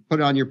dinner, put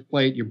it on your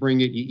plate, you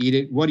bring it, you eat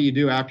it. What do you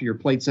do after your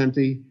plate's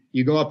empty?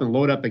 You go up and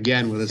load up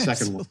again with a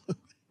second one,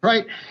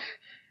 right?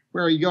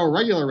 Where you go a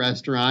regular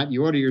restaurant,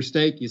 you order your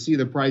steak, you see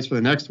the price for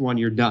the next one,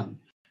 you're done.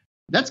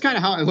 That's kind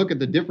of how I look at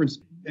the difference.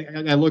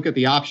 I look at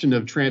the option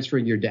of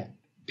transferring your debt.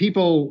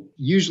 People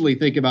usually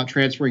think about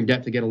transferring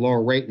debt to get a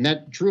lower rate, and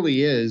that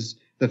truly is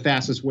the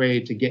fastest way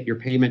to get your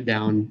payment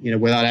down,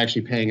 without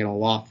actually paying it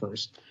all off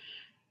first.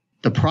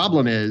 The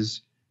problem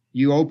is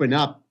you open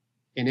up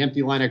an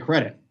empty line of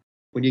credit.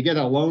 When you get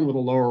a loan with a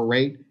lower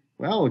rate,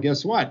 well,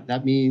 guess what?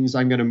 That means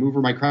I'm going to move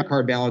my credit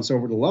card balance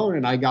over the loan,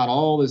 and I got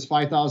all this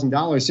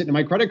 $5,000 sitting in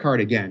my credit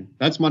card again.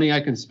 That's money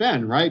I can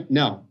spend, right?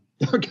 No,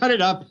 cut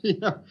it up,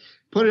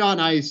 put it on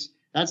ice.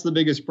 That's the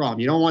biggest problem.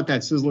 You don't want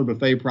that Sizzler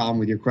buffet problem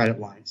with your credit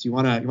lines. You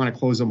want to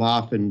close them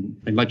off and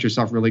let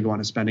yourself really go on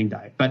a spending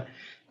diet. But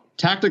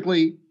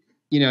tactically,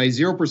 a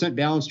 0%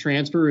 balance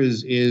transfer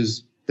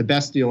is the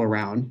best deal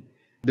around.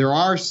 There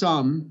are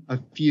a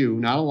few,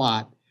 not a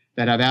lot,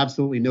 that have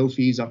absolutely no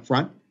fees up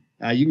front.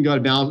 You can go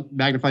to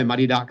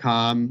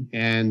magnifymoney.com,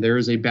 and there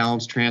is a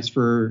balance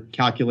transfer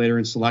calculator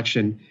and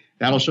selection.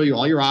 That'll show you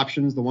all your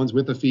options, the ones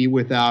with a fee,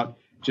 without.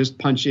 Just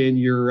punch in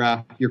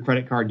your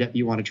credit card debt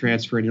you want to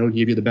transfer, and it'll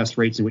give you the best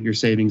rates and what your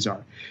savings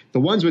are. The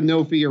ones with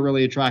no fee are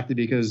really attractive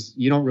because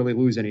you don't really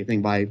lose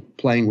anything by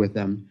playing with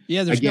them.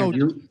 Yeah,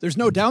 there's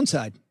no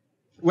downside.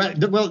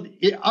 Well,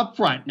 up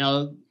front.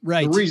 Now,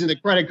 right. The reason the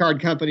credit card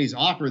companies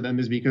offer them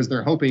is because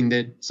they're hoping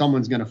that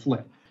someone's going to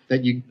flip,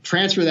 that you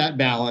transfer that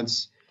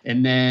balance,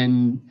 and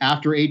then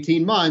after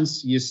 18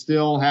 months, you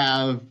still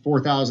have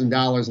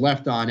 $4,000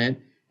 left on it.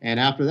 And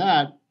after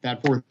that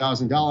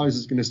 $4,000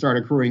 is going to start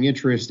accruing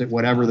interest at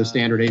whatever the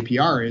standard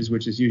APR is,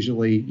 which is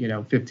usually,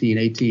 15,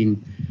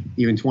 18,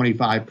 even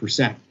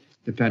 25%,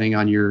 depending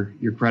on your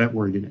credit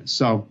worthiness.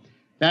 So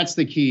That's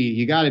the key.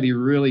 You got to be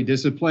really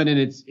disciplined, and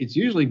it's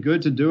usually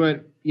good to do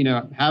it,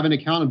 have an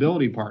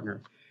accountability partner.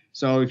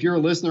 So if you're a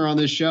listener on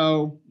this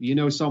show, you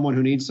know someone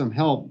who needs some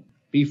help,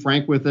 be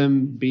frank with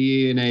them,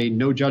 be in a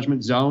no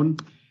judgment zone,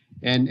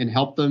 and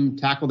help them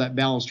tackle that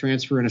balance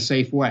transfer in a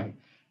safe way.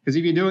 Because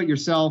if you do it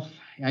yourself,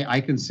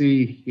 I can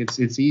see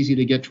it's easy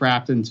to get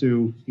trapped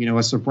into,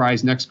 a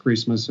surprise next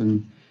Christmas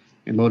and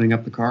loading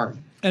up the card.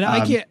 And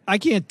I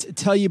can't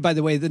tell you, by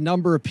the way, the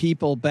number of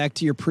people, back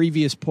to your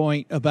previous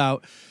point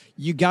about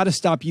you got to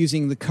stop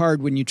using the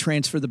card when you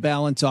transfer the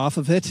balance off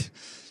of it.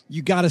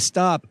 You got to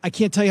stop. I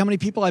can't tell you how many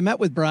people I met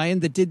with, Brian,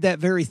 that did that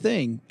very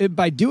thing.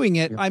 By doing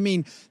it, I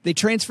mean, they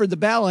transferred the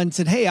balance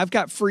and, hey, I've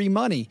got free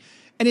money.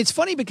 And it's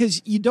funny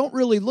because you don't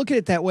really look at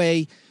it that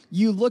way.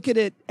 You look at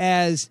it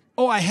as,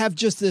 oh, I have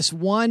just this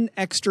one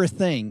extra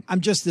thing.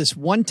 I'm just this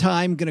one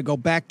time going to go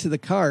back to the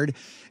card.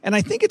 And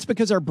I think it's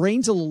because our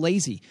brain's a little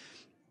lazy.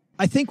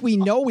 I think we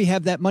know we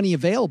have that money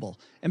available.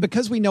 And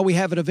because we know we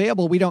have it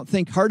available, we don't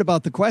think hard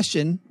about the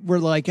question. We're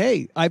like,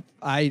 hey,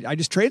 I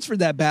just transferred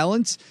that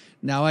balance.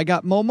 Now I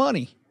got more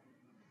money.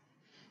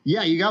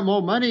 Yeah, you got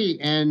more money,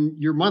 and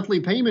your monthly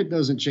payment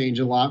doesn't change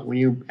a lot when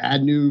you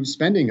add new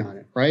spending on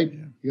it, right? Yeah.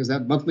 Because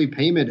that monthly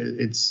payment,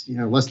 it's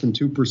less than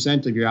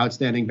 2% of your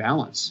outstanding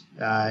balance.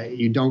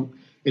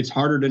 It's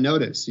harder to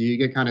notice. So you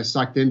get kind of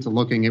sucked into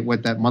looking at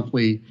what that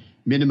monthly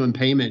minimum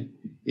payment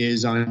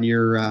is on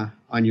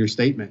your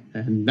statement,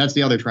 and that's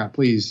the other trap.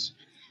 Please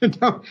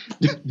don't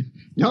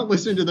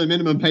listen to the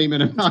minimum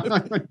payment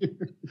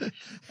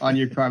on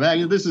your card.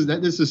 This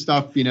is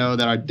stuff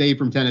that our Dave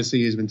from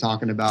Tennessee has been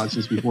talking about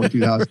since before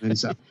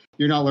 2007.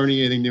 You're not learning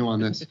anything new on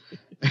this.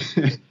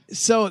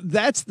 So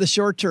that's the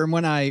short term.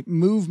 When I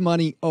move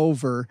money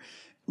over,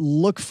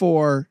 look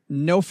for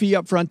no fee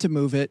up front to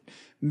move it.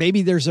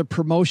 Maybe there's a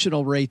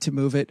promotional rate to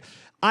move it.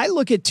 I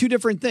look at two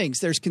different things.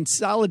 There's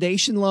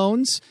consolidation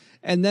loans,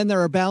 and then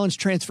there are balance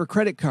transfer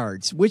credit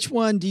cards. Which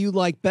one do you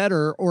like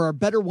better, or are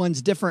better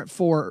ones different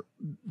for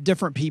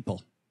different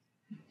people?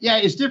 Yeah,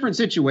 it's different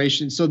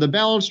situations. So the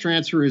balance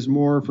transfer is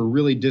more for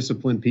really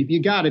disciplined people.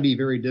 You got to be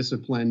very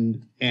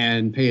disciplined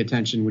and pay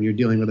attention when you're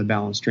dealing with a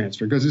balance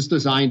transfer, because it's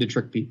designed to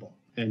trick people.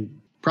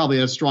 And probably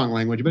a strong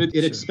language, but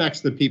it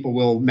expects that people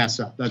will mess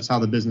up. That's how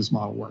the business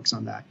model works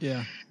on that.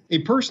 Yeah. A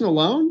personal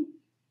loan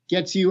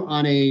gets you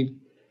on a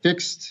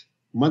fixed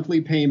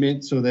monthly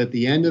payment so that at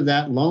the end of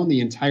that loan,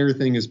 the entire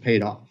thing is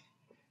paid off.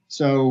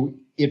 So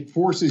it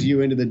forces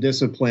you into the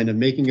discipline of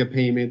making a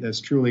payment that's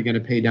truly going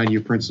to pay down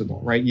your principal,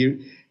 right? You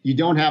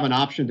don't have an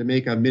option to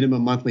make a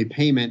minimum monthly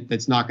payment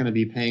that's not going to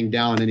be paying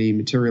down any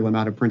material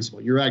amount of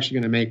principal. You're actually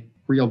going to make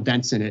real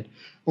dents in it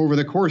over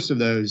the course of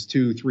those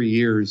 2-3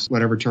 years,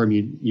 whatever term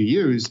you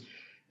use.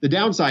 The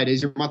downside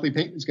is your monthly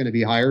payment is going to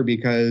be higher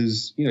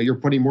because you're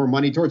putting more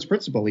money towards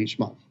principal each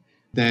month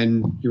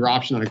than your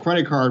option on a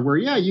credit card, where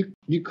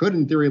you could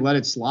in theory let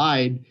it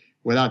slide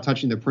without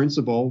touching the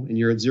principal, and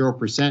you're at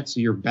 0%, so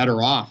you're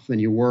better off than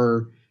you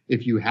were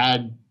if you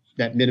had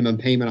that minimum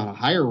payment on a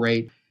higher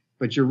rate,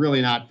 but you're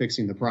really not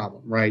fixing the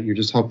problem, right? You're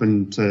just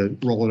hoping to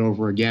roll it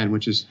over again,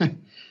 which is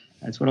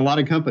that's what a lot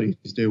of companies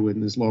do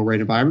in this low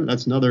rate environment.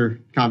 That's another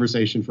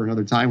conversation for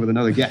another time with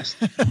another guest.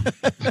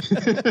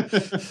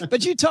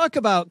 But you talk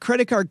about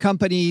credit card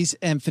companies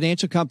and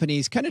financial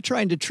companies kind of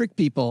trying to trick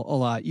people a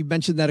lot. You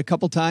mentioned that a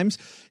couple times.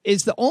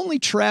 Is the only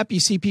trap you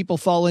see people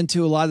fall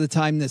into a lot of the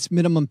time this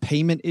minimum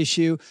payment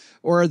issue?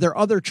 Or are there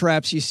other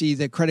traps you see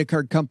that credit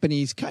card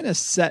companies kind of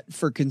set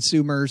for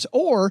consumers?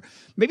 Or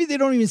maybe they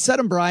don't even set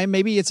them, Brian.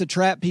 Maybe it's a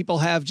trap people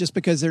have just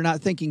because they're not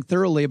thinking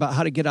thoroughly about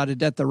how to get out of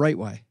debt the right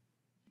way.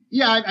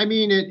 Yeah, I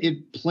mean,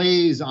 it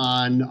plays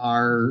on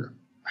our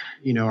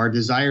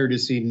desire to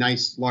see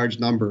nice, large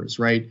numbers,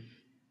 right?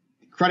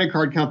 Credit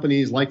card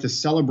companies like to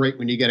celebrate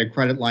when you get a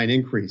credit line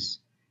increase.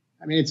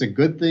 I mean, it's a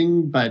good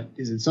thing, but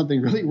is it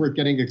something really worth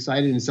getting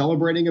excited and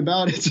celebrating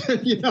about? It's,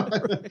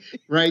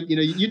 right?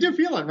 You do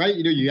feel it, right?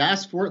 You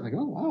ask for it, like,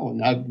 oh,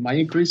 wow, my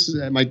increase,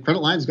 my credit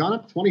line's gone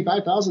up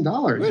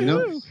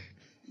 $25,000,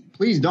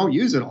 Please don't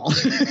use it all.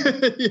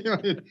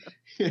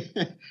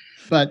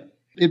 But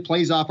it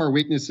plays off our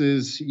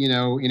weaknesses, in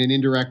an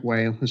indirect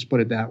way. Let's put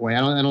it that way.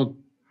 I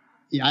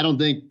don't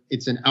think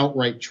it's an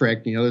outright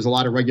trick. There's a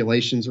lot of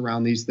regulations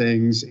around these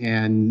things,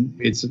 and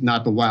it's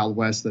not the Wild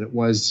West that it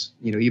was,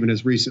 even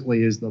as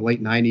recently as the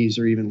late 90s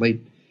or even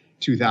late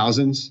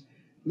 2000s.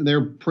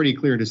 They're pretty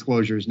clear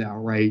disclosures now,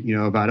 right?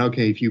 About,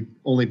 okay, if you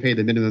only pay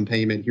the minimum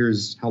payment,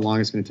 here's how long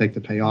it's going to take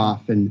to pay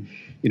off, and,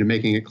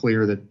 making it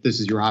clear that this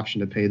is your option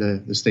to pay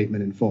the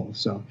statement in full.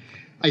 So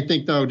I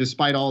think, though,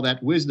 despite all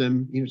that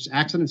wisdom,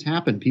 accidents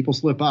happen. People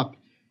slip up,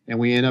 and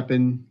we end up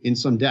in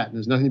some debt. And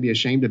there's nothing to be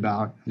ashamed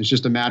about. It's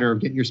just a matter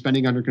of getting your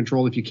spending under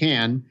control if you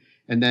can,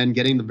 and then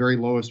getting the very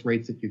lowest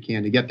rates that you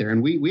can to get there.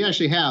 And we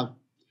actually have,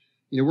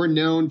 we're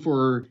known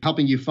for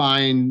helping you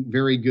find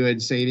very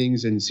good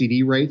savings and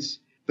CD rates.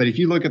 But if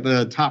you look at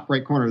the top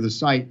right corner of the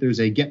site, there's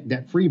a Get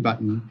Debt Free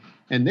button.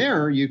 And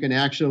there you can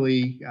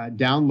actually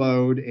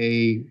download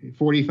a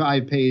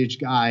 45-page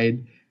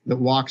guide that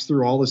walks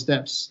through all the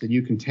steps that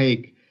you can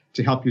take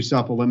to help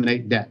yourself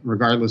eliminate debt,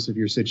 regardless of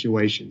your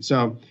situation.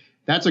 So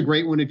that's a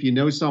great one if you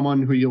know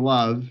someone who you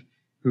love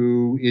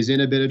who is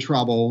in a bit of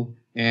trouble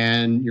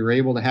and you're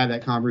able to have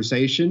that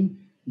conversation.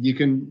 You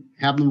can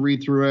have them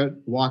read through it,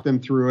 walk them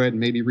through it, and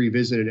maybe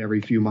revisit it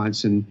every few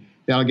months. And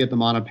that'll get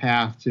them on a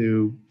path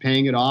to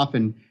paying it off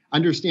and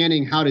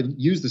understanding how to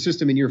use the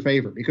system in your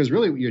favor. Because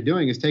really what you're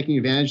doing is taking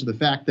advantage of the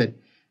fact that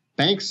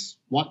banks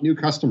want new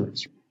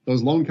customers.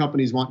 Those loan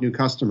companies want new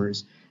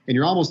customers. And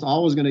you're almost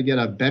always going to get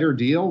a better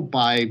deal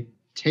by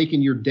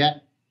taking your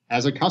debt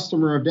as a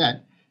customer of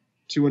debt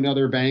to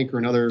another bank or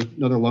another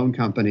loan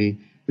company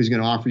who's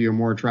going to offer you a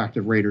more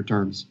attractive rate or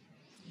terms.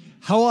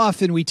 How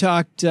often we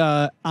talked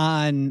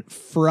on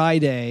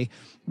Friday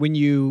when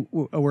you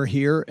were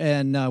here,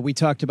 and we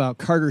talked about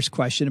Carter's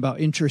question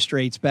about interest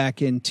rates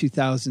back in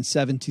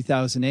 2007,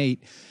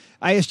 2008.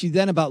 I asked you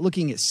then about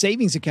looking at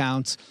savings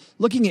accounts,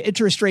 looking at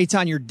interest rates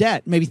on your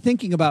debt, maybe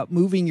thinking about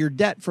moving your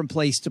debt from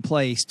place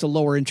to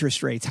lower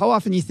interest rates. How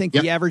often do you think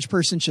the average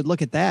person should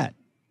look at that?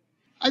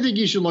 I think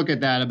you should look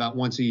at that about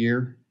once a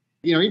year.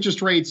 You know,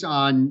 interest rates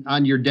on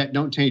your debt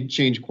don't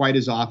change quite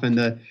as often.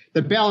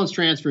 The balance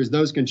transfers,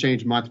 those can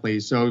change monthly.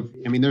 So,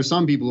 I mean, there's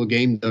some people who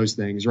game those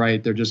things,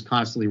 right? They're just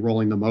constantly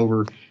rolling them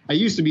over. It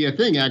used to be a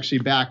thing, actually,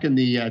 back in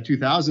the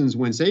 2000s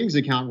when savings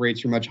account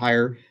rates were much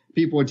higher.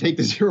 People would take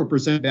the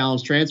 0%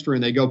 balance transfer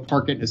and they go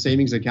park it in a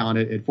savings account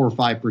at 4 or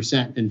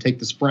 5% and take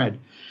the spread.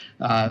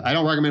 I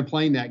don't recommend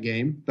playing that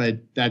game, but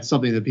that's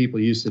something that people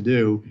used to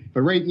do.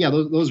 But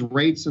those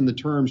rates and the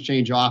terms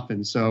change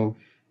often. So,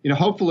 you know,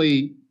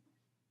 hopefully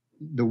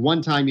the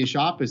one time you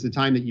shop is the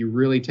time that you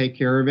really take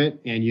care of it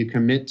and you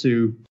commit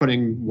to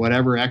putting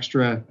whatever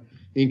extra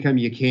income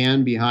you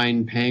can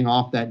behind paying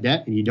off that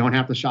debt, and you don't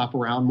have to shop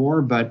around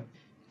more. But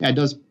it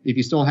does, if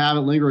you still have it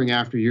lingering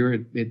after a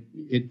year,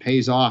 it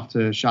pays off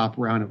to shop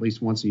around at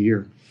least once a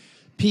year.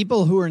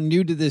 People who are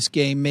new to this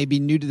game may be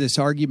new to this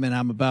argument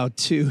I'm about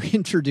to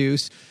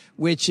introduce,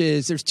 which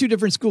is there's two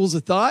different schools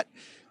of thought.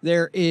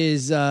 There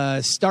is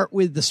start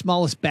with the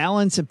smallest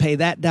balance and pay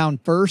that down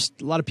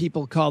first. A lot of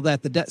people call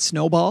that the debt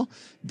snowball.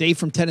 Dave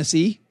from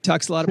Tennessee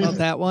talks a lot about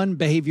that one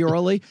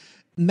behaviorally.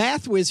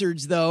 Math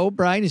wizards, though,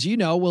 Brian, as you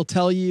know, will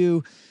tell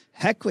you,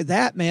 heck with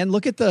that, man.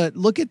 Look at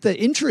the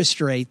interest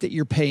rate that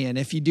you're paying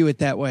if you do it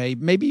that way.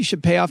 Maybe you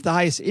should pay off the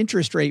highest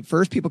interest rate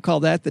first. People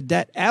call that the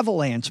debt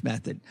avalanche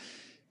method.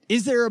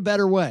 Is there a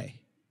better way?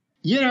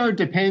 You know, it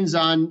depends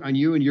on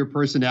you and your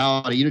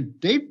personality. You know,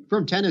 Dave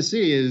from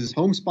Tennessee, is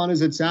homespun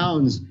as it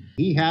sounds,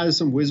 he has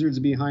some wizards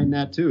behind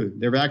that too.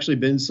 There have actually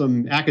been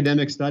some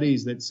academic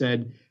studies that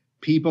said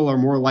people are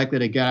more likely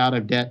to get out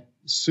of debt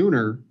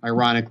sooner,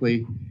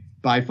 ironically,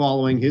 by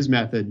following his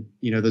method.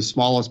 You know, the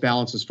smallest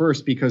balances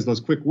first, because those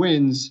quick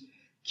wins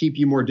keep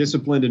you more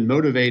disciplined and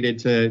motivated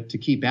to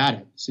keep at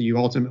it. So you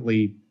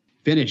ultimately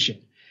finish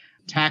it.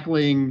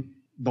 Tackling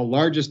the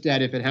largest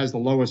debt, if it has the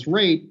lowest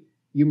rate,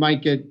 you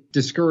might get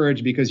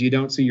discouraged because you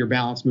don't see your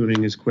balance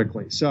moving as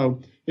quickly.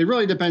 So it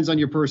really depends on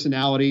your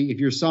personality. If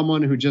you're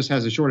someone who just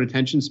has a short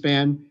attention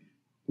span,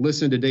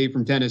 listen to Dave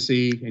from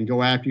Tennessee and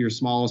go after your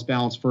smallest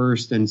balance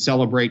first and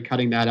celebrate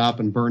cutting that up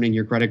and burning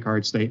your credit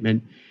card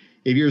statement.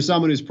 If you're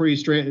someone who's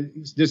pretty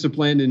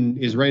disciplined and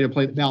is ready to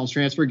play the balance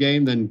transfer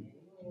game, then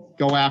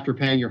go after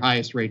paying your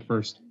highest rate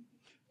first.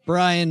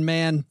 Brian,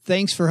 man,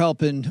 thanks for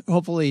helping.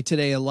 Hopefully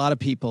today a lot of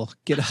people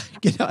get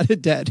out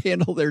of debt,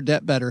 handle their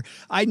debt better.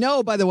 I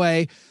know, by the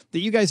way, that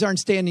you guys aren't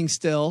standing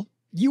still.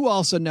 You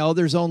also know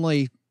there's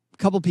only a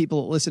couple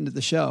people that listen to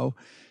the show.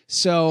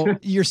 So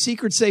your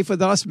secret's safe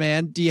with us,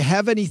 man. Do you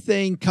have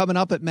anything coming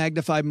up at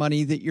Magnify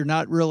Money that you're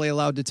not really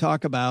allowed to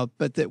talk about,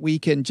 but that we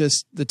can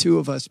just, the two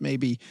of us,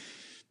 maybe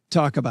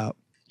talk about?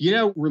 You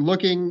know, we're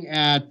looking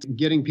at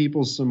getting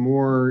people some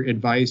more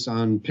advice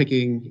on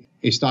picking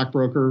a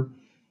stockbroker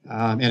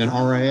and an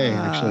RIA,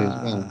 actually,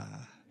 as well,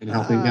 and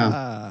helping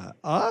them.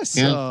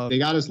 Awesome. And they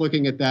got us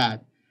looking at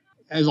that.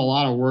 There's a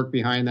lot of work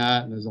behind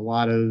that, and there's a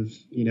lot of,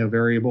 you know,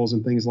 variables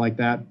and things like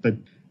that. But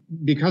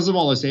because of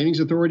all the savings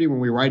authority,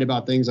 when we write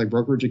about things like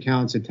brokerage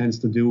accounts, it tends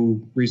to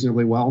do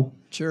reasonably well.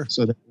 Sure.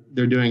 So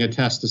they're doing a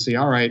test to see,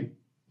 all right,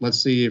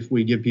 let's see if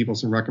we give people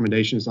some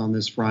recommendations on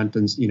this front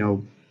and, you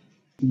know,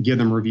 give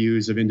them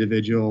reviews of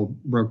individual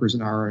brokers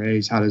and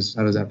RIAs. How does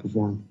that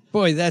perform?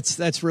 Boy,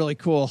 that's really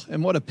cool.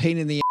 And what a pain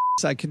in the ass.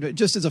 I could,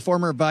 just as a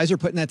former advisor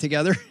putting that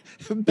together,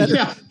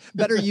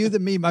 better you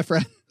than me, my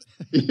friend.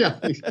 Yeah,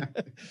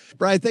 exactly.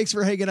 Brian, thanks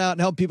for hanging out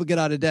and helping people get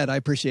out of debt. I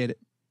appreciate it.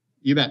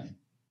 You bet.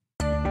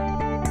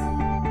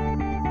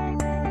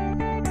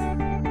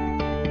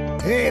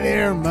 Hey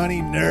there,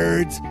 money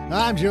nerds.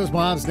 I'm Joe's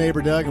mom's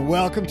neighbor, Doug, and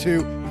welcome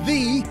to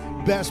the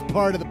best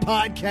part of the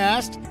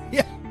podcast.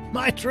 Yeah,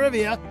 my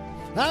trivia.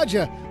 How'd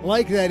you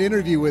like that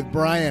interview with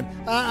Brian?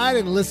 I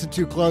didn't listen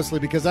too closely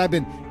because I've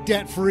been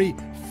debt-free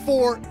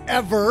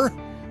forever.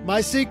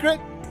 My secret?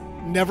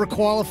 Never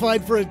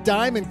qualified for a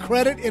dime in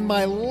credit in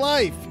my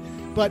life.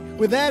 But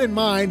with that in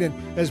mind,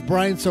 and as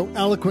Brian so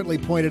eloquently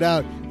pointed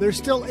out, there's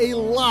still a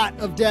lot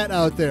of debt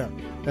out there.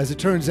 As it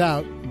turns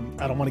out,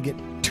 I don't want to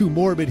get too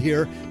morbid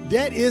here,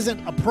 debt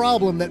isn't a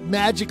problem that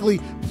magically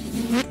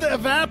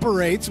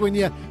evaporates when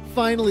you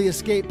finally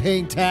escape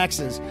paying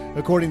taxes.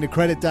 According to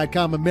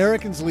Credit.com,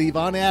 Americans leave,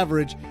 on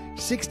average,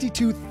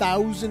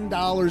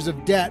 $62,000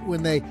 of debt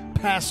when they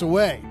pass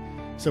away.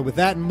 So with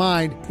that in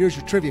mind, here's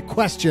your trivia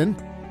question.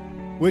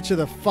 Which of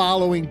the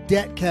following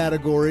debt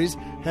categories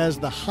has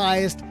the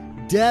highest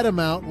debt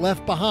amount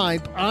left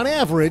behind, on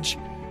average,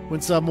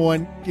 when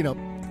someone,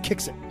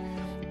 kicks it?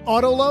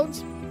 Auto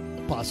loans?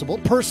 Possible.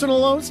 Personal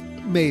loans?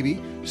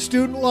 Maybe.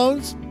 Student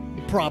loans?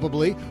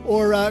 Probably.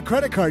 Or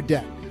credit card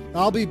debt?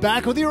 I'll be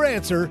back with your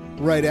answer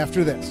right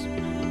after this.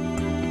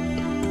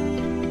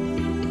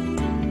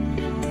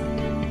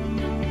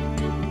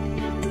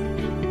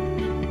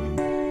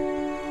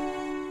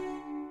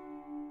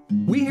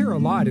 We hear a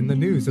lot in the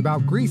news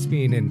about Greece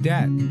being in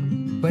debt.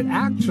 But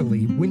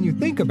actually, when you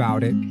think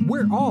about it,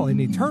 we're all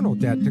in eternal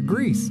debt to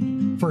Greece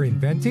for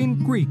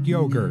inventing Greek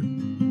yogurt.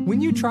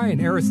 When you try an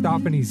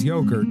Aristophanes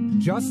yogurt,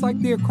 just like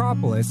the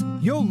Acropolis,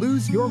 you'll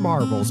lose your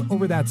marbles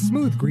over that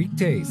smooth Greek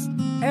taste.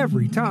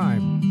 Every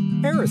time.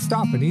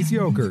 Aristophanes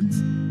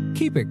yogurts.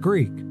 Keep it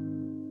Greek.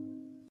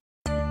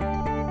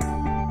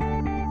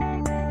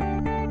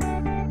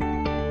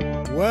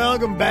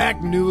 Welcome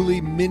back,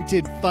 newly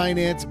minted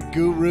finance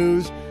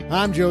gurus.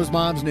 I'm Joe's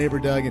mom's neighbor,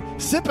 Doug,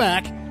 and sit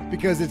back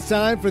because it's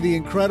time for the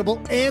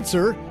incredible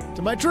answer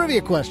to my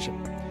trivia question.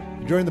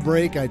 During the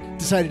break, I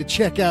decided to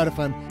check out if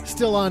I'm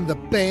still on the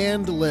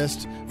banned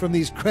list from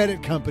these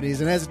credit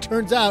companies, and as it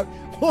turns out,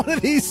 one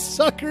of these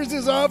suckers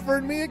is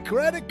offering me a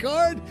credit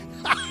card.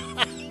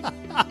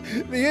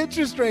 The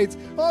interest rate's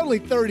only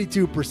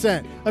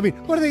 32%. I mean,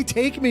 what do they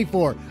take me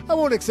for? I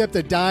won't accept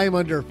a dime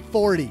under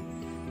 40.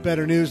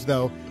 Better news,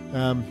 though.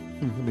 Let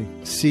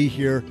me see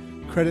here.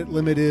 Credit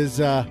limit is,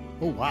 oh,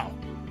 wow.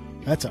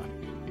 That's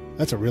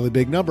a really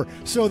big number.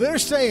 So they're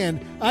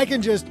saying I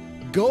can just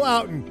go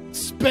out and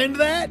spend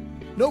that?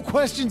 No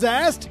questions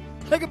asked?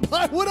 I can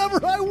buy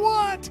whatever I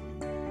want.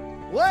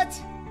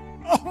 What?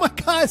 Oh, my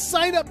God.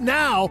 Sign up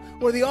now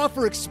or the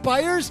offer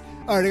expires.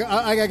 All right,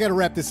 I got to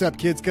wrap this up,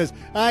 kids, because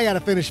I got to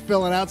finish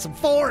filling out some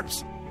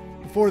forms.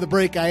 Before the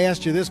break, I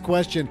asked you this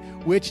question.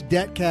 Which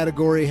debt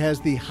category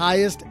has the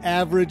highest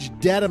average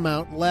debt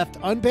amount left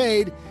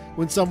unpaid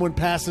when someone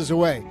passes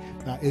away?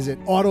 Is it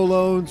auto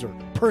loans or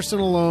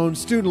personal loans,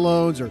 student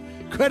loans, or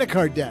credit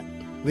card debt?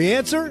 The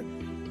answer?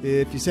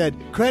 If you said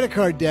credit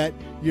card debt,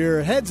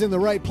 your head's in the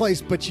right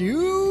place, but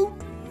you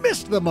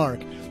missed the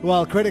mark.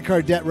 While credit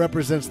card debt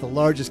represents the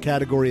largest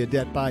category of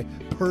debt by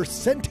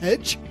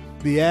percentage,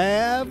 the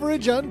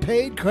average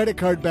unpaid credit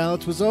card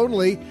balance was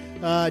only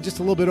just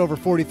a little bit over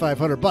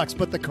 $4,500.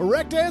 But the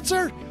correct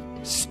answer?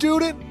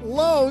 Student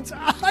loans.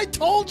 I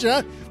told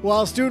you.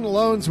 While student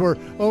loans were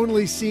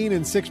only seen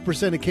in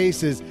 6% of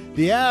cases,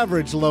 the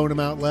average loan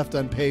amount left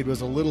unpaid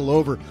was a little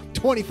over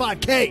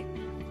 $25,000.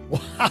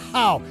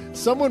 Wow.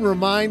 Someone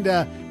remind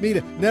me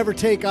to never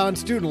take on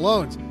student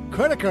loans.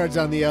 Credit cards,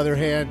 on the other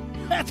hand,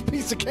 that's a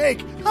piece of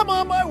cake. I'm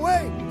on my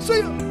way. See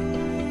ya.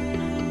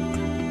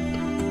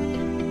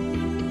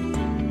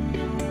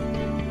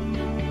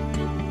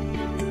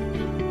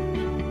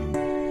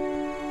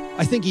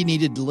 I think he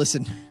needed to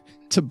listen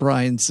to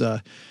Brian's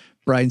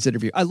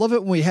interview. I love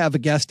it when we have a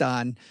guest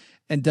on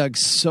and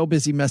Doug's so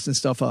busy messing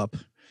stuff up,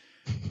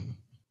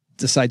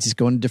 decides he's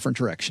going a different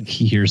direction.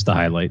 He hears the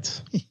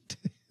highlights.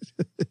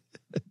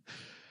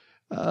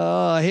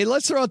 Hey,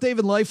 let's throw out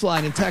Haven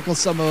Lifeline and tackle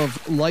some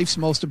of life's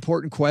most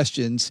important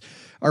questions.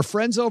 Our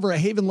friends over at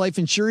Haven Life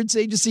Insurance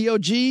Agency,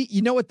 OG,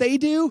 you know what they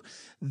do?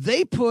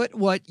 They put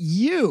what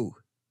you,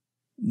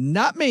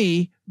 not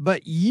me,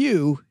 but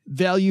you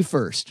value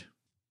first.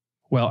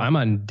 Well, I'm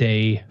on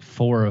day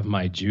 4 of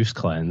my juice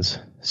cleanse,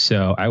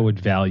 so I would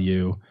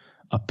value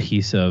a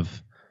piece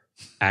of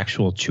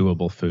actual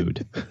chewable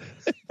food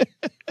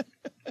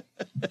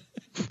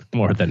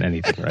more than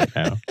anything right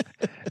now.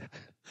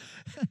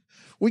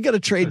 We got to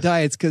trade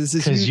diets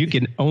because you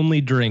can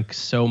only drink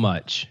so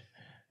much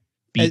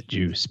beet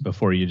juice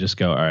before you just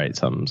go, all right,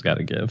 something's got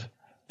to give.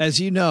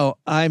 As you know,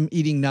 I'm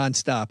eating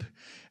nonstop.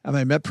 I'm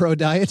on MetPro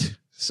diet,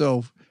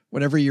 so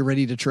whenever you're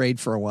ready to trade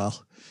for a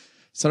while.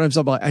 Sometimes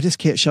I'm like, I just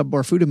can't shove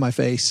more food in my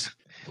face.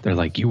 They're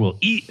like, you will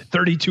eat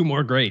 32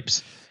 more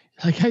grapes.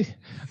 Like, I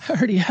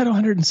already had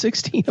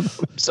 116 of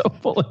them. I'm so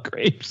full of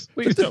grapes.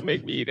 Please don't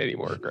make me eat any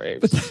more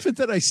grapes. But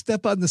then I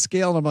step on the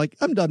scale and I'm like,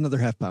 I'm done another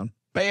half pound.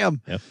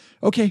 Bam. Yep.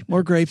 Okay,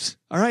 more grapes.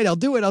 All right, I'll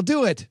do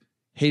it.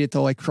 Hate it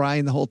though. I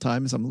crying the whole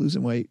time as I'm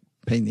losing weight.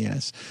 Pain in the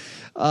ass.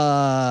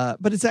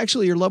 But it's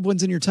actually your loved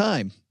ones and your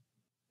time.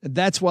 And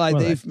that's why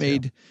they've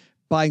made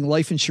buying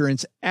life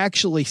insurance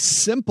actually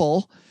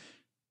simple.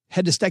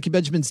 Head to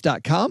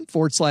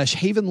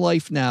StackyBenjamins.com/Haven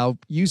Life now.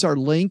 Use our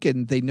link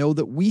and they know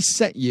that we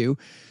sent you.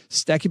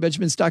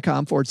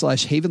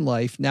 StackyBenjamins.com/Haven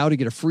Life now to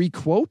get a free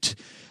quote.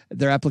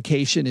 Their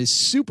application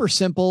is super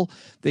simple.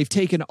 They've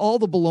taken all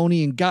the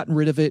baloney and gotten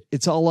rid of it.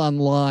 It's all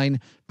online.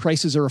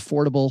 Prices are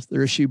affordable.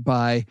 They're issued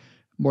by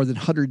more than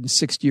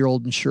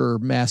 160-year-old insurer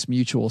Mass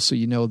Mutual, so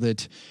you know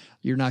that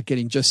you're not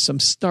getting just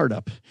some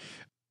startup.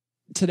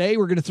 Today,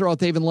 we're going to throw out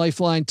the Haven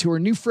Lifeline to our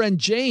new friend,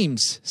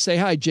 James. Say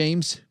hi,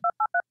 James.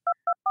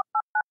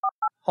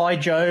 Hi,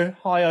 Joe.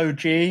 Hi,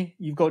 OG.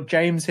 You've got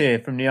James here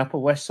from the Upper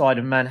West Side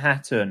of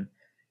Manhattan.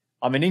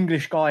 I'm an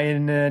English guy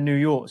in New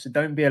York, so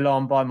don't be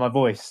alarmed by my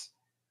voice.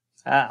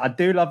 I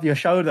do love your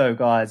show, though,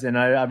 guys, and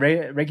I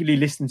regularly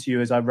listen to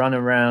you as I run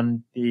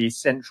around the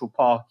Central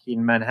Park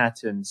in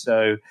Manhattan,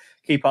 so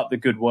keep up the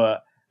good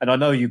work. And I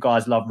know you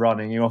guys love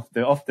running. You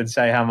often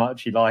say how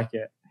much you like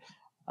it.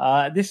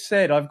 This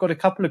said, I've got a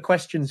couple of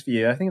questions for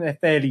you. I think they're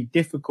fairly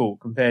difficult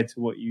compared to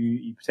what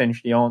you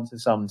potentially answer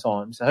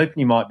sometimes. So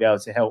hoping you might be able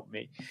to help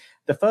me.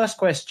 The first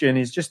question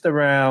is just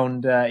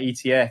around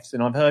ETFs,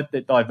 and I've heard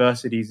that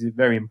diversity is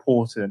very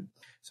important.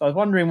 So I was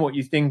wondering what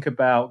you think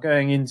about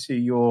going into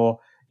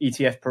your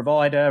ETF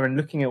provider and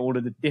looking at all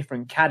of the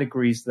different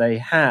categories they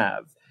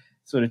have,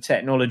 sort of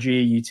technology,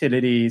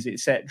 utilities,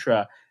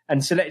 etc.,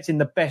 and selecting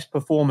the best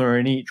performer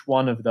in each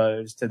one of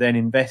those to then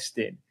invest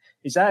in.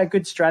 Is that a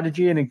good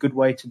strategy and a good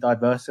way to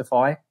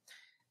diversify?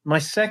 My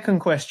second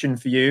question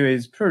for you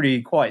is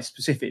quite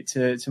specific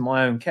to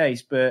my own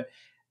case, but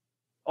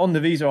on the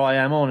visa I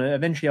am on,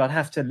 eventually I'd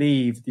have to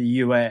leave the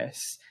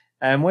US.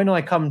 And when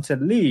I come to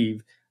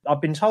leave, I've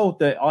been told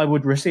that I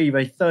would receive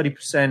a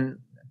 30%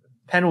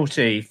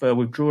 penalty for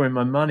withdrawing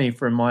my money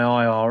from my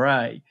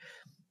IRA.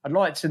 I'd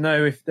like to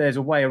know if there's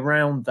a way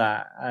around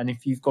that and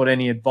if you've got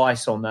any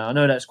advice on that. I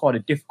know that's quite a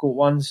difficult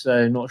one,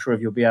 so not sure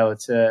if you'll be able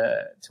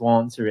to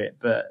answer it,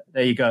 but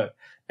there you go.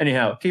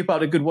 Anyhow, keep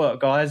up the good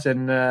work, guys,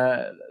 and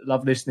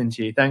love listening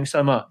to you. Thanks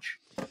so much.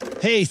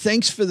 Hey,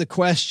 thanks for the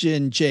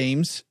question,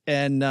 James.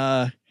 And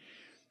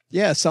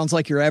yeah, sounds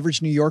like your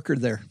average New Yorker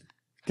there.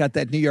 Got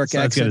that New York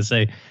accent. I was going to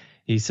say,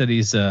 he said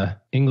he's an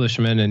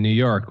Englishman in New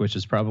York, which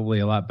is probably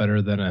a lot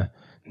better than a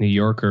New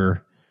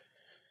Yorker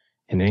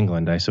in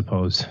England, I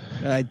suppose.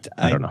 I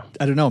don't know.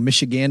 I don't know.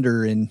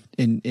 Michigander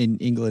in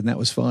England. That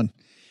was fun.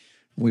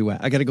 We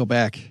went. I got to go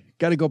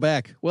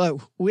back.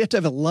 Well, we have to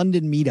have a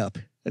London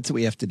meetup. That's what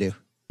we have to do.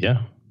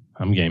 Yeah,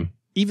 I'm game.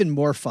 Even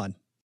more fun.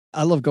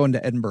 I love going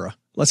to Edinburgh.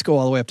 Let's go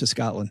all the way up to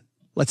Scotland.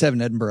 Let's have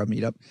an Edinburgh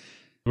meetup.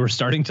 We're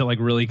starting to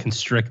really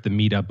constrict the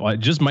meetup.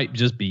 It might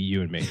just be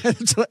you and me.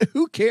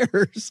 Who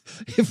cares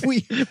if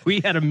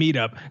we had a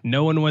meetup?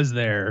 No one was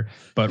there,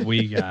 but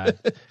we got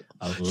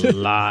a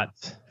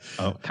lot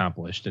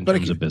accomplished in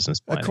terms of business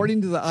planning.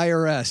 According to the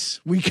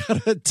IRS, we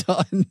got a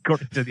ton.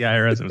 According to the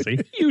IRS, it was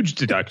a huge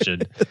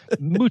deduction.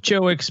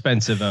 Mucho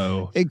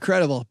expensivo.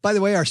 Incredible. By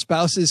the way, our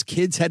spouses,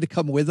 kids had to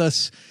come with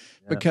us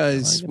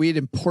because we had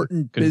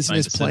important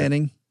business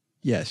planning.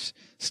 Yes,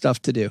 stuff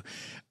to do.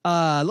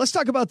 Let's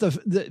talk about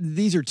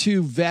these are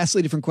two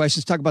vastly different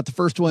questions. Talk about the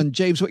first one.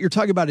 James, what you're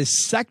talking about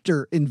is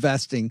sector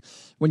investing.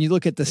 When you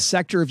look at the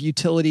sector of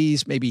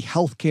utilities, maybe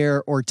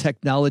healthcare or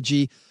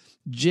technology,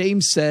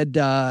 James said,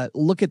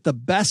 look at the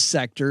best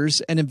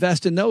sectors and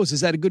invest in those.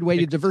 Is that a good way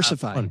to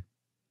diversify?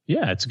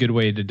 Yeah, it's a good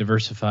way to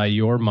diversify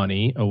your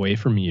money away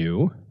from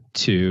you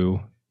to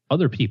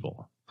other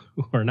people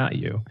who are not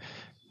you.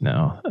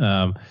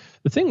 No.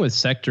 The thing with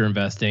sector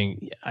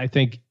investing, I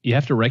think you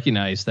have to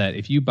recognize that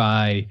if you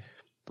buy,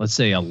 let's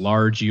say, a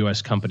large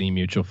U.S. company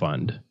mutual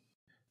fund,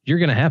 you're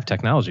going to have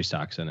technology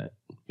stocks in it.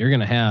 You're going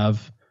to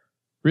have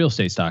real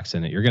estate stocks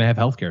in it. You're going to have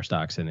healthcare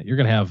stocks in it. You're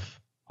going to have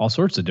all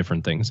sorts of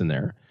different things in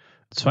there.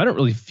 So I don't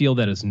really feel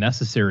that it's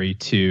necessary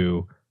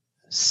to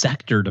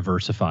sector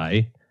diversify.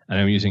 And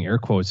I'm using air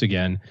quotes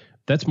again.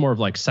 That's more of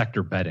like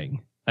sector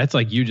betting. That's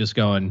like you just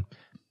going,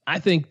 I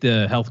think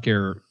the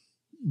healthcare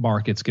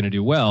market's going to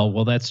do well.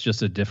 Well, that's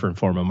just a different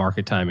form of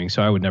market timing.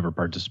 So I would never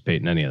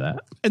participate in any of that.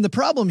 And the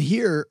problem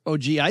here,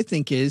 OG, I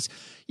think is,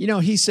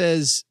 he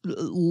says,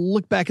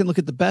 look back and look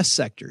at the best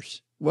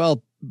sectors.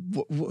 Well,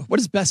 what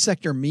does best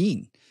sector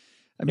mean?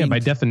 I mean, by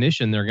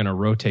definition, they're going to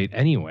rotate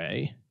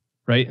anyway,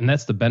 right? And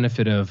that's the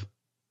benefit of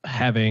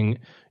having,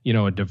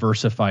 a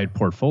diversified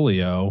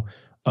portfolio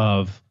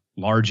of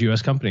large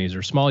U.S. companies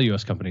or small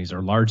U.S. companies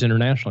or large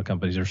international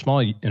companies or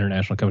small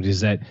international companies,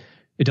 that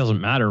it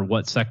doesn't matter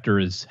what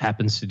sector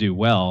happens to do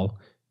well.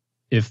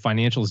 If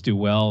financials do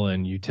well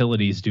and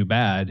utilities do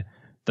bad,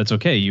 that's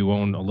okay. You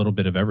own a little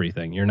bit of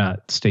everything. You're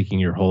not staking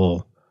your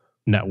whole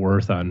net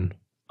worth on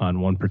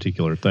one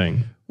particular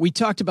thing. We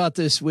talked about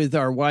this with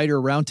our wider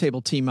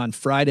roundtable team on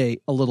Friday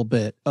a little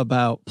bit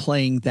about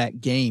playing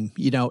that game,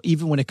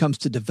 even when it comes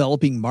to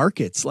developing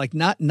markets, like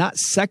not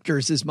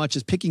sectors as much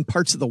as picking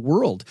parts of the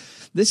world.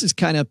 This is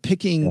kind of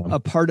picking a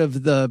part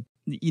of the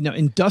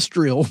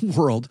industrial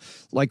world,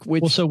 like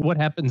which. Well, so what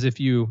happens if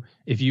you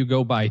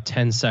go buy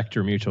 10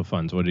 sector mutual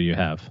funds? What do you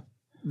have?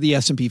 The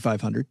S&P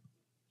 500.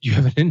 You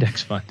have an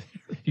index fund.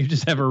 You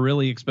just have a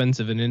really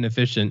expensive and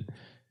inefficient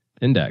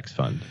index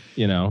fund,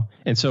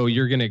 and so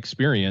you're going to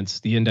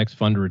experience the index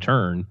fund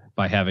return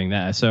by having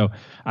that. So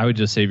I would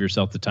just save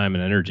yourself the time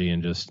and energy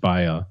and just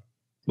buy a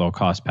low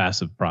cost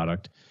passive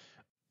product.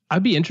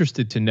 I'd be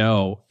interested to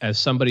know, as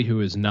somebody who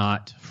is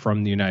not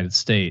from the United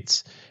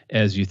States,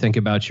 as you think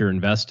about your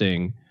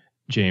investing,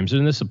 James,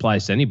 and this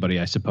applies to anybody,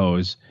 I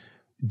suppose,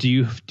 do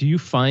you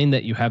find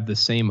that you have the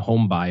same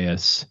home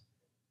bias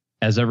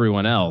as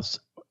everyone else?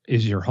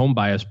 Is your home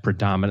bias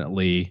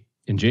predominantly,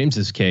 in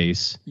James's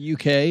case,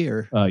 UK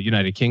or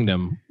United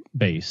Kingdom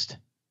based?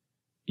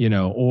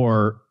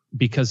 or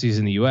because he's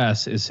in the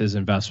U.S., is his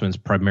investments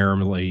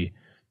primarily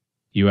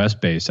U.S.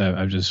 based?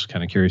 I'm just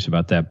kind of curious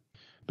about that.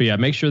 But yeah,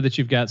 make sure that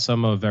you've got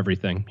some of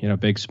everything,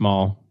 big,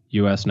 small,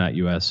 U.S., not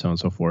U.S., so on and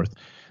so forth.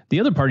 The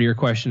other part of your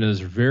question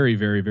is very,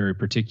 very, very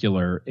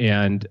particular.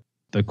 And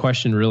the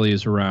question really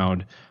is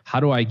around, how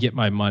do I get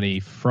my money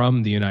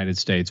from the United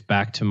States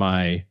back to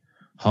my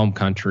home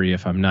country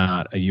if I'm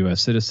not a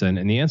U.S. citizen?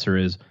 And the answer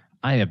is,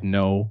 I have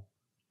no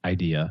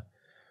idea.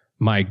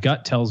 My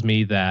gut tells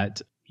me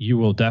that you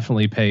will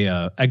definitely pay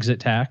a exit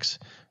tax,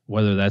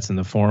 whether that's in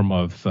the form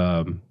of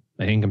an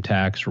income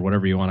tax or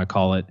whatever you want to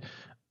call it.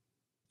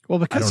 Well,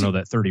 because I don't know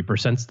that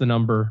 30% is the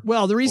number.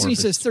 Well, the reason he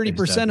says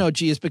 30%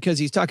 OG is because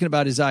he's talking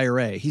about his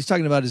IRA. He's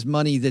talking about his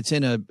money that's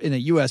in a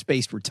U.S.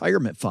 based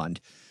retirement fund.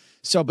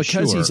 So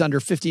because he's under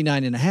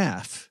 59 and a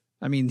half,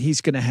 I mean, he's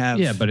going to have.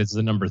 Yeah, but it's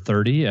the number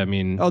 30. I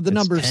mean, the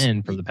number's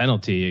 10 for the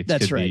penalty.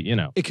 That's could right. Be,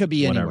 it could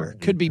be anywhere.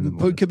 Could be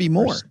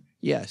more.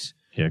 Yes.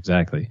 Yeah,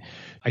 exactly.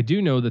 I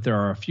do know that there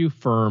are a few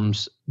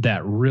firms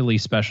that really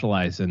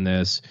specialize in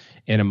this,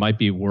 and it might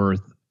be worth,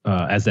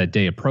 as that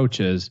day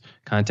approaches,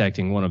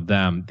 contacting one of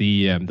them.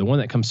 The one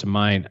that comes to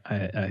mind,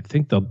 I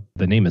think the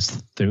name is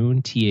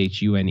Thune,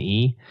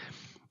 Thune.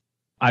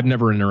 I've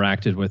never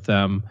interacted with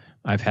them.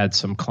 I've had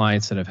some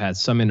clients that have had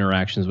some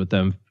interactions with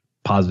them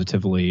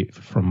positively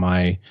from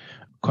my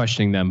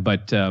questioning them.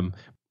 But in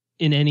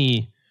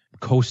any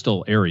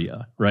coastal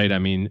area, right? I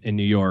mean, in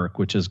New York,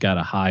 which has got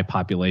a high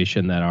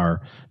population that are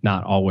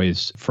not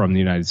always from the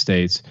United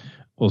States,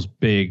 those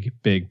big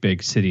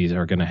cities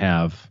are going to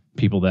have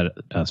people that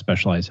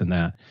specialize in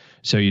that.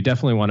 So you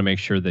definitely want to make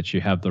sure that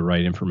you have the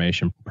right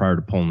information prior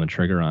to pulling the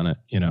trigger on it,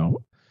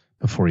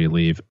 before you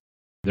leave.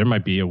 There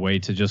might be a way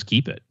to just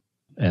keep it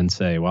and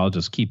say, well, I'll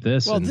just keep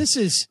this. Well,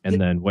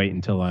 and then wait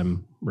until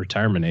I'm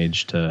retirement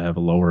age to have a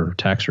lower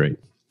tax rate.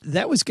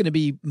 That was going to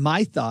be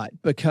my thought,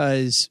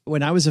 because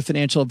when I was a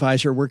financial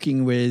advisor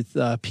working with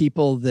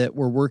people that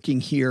were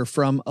working here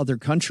from other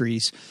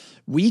countries,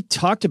 we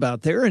talked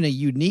about they're in a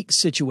unique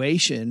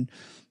situation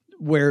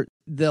where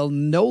they'll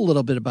know a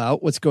little bit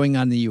about what's going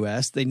on in the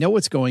U.S. They know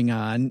what's going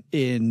on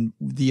in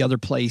the other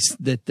place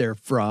that they're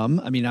from.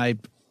 I mean, I have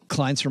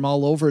clients from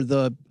all over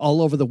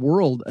the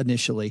world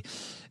initially.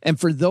 And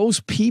for those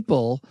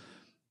people,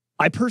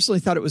 I personally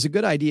thought it was a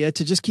good idea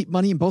to just keep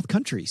money in both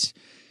countries,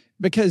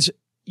 because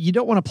you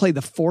don't want to play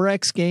the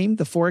Forex game.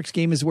 The Forex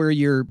game is where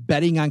you're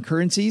betting on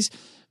currencies.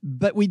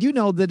 But we do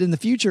know that in the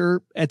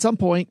future, at some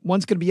point,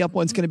 one's going to be up,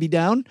 one's going to be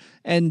down.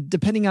 And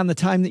depending on the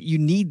time that you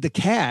need the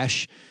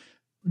cash,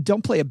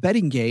 don't play a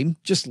betting game.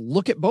 Just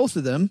look at both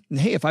of them. And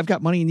hey, if I've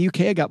got money in the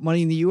UK, I got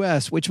money in the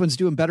US, which one's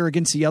doing better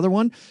against the other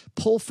one?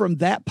 Pull from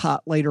that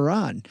pot later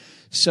on.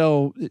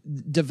 So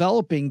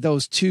developing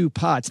those two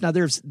pots. Now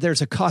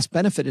there's a cost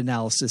benefit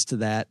analysis to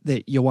that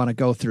you'll want to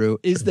go through.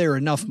 Is there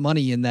enough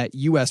money in that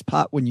US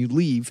pot when you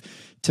leave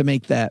to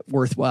make that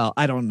worthwhile?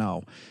 I don't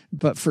know.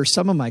 But for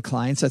some of my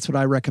clients, that's what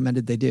I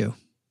recommended they do.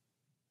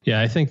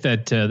 Yeah, I think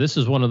that this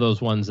is one of those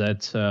ones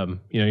that,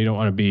 you don't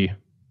want to be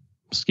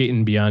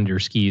skating beyond your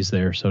skis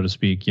there, so to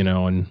speak,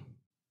 and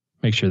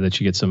make sure that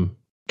you get some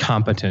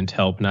competent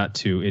help, not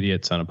two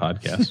idiots on a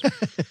podcast.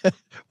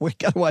 We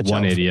got to watch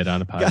one idiot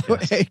on a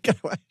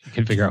podcast. You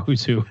can figure out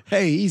who's who.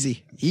 Hey,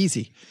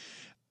 easy.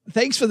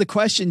 Thanks for the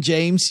question,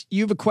 James.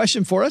 You have a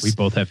question for us? We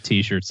both have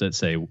T-shirts that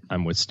say,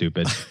 I'm with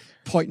stupid.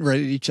 Pointing right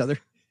at each other.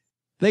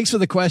 Thanks for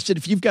the question.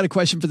 If you've got a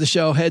question for the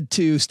show, head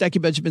to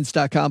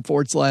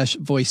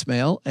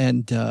stackingbenjamins.com/voicemail,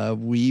 and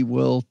we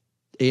will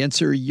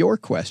answer your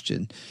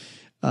question.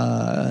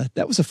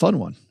 That was a fun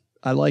one.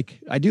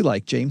 I do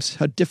like, James,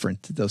 how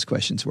different those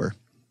questions were.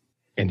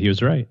 And he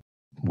was right.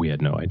 We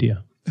had no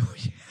idea.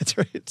 That's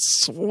right.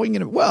 It's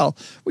swinging it. Well,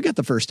 we got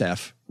the first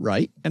half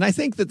right. And I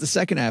think that the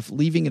second half,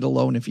 leaving it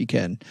alone if you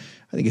can,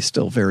 I think is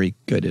still very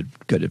good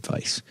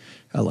advice.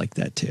 I like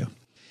that too.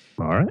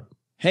 All right.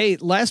 Hey,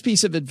 last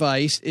piece of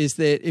advice is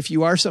that if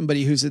you are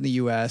somebody who's in the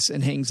U.S.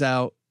 and hangs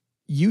out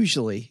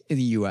usually in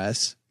the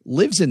U.S.,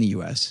 lives in the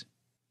U.S.,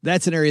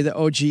 that's an area that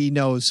OG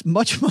knows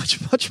much, much,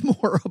 much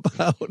more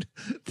about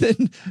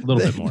than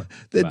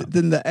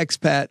the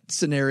expat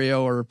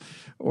scenario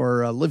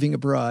or living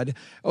abroad.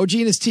 OG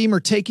and his team are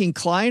taking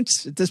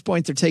clients. At this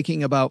point, they're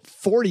taking about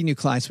 40 new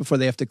clients before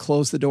they have to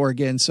close the door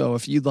again. So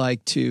if you'd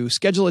like to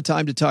schedule a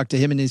time to talk to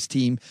him and his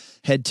team,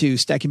 head to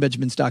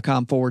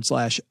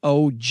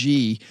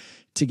stackingbenjamins.com/OG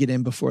to get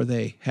in before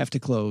they have to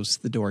close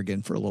the door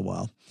again for a little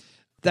while.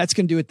 That's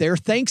going to do it there.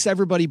 Thanks,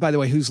 everybody, by the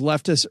way, who's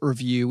left us a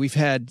review. We've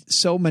had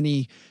so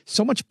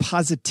much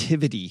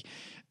positivity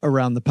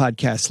around the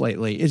podcast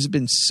lately. It's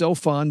been so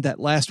fun. That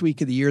last week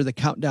of the year, the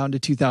countdown to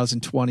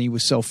 2020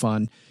 was so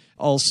fun.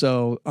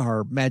 Also,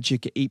 our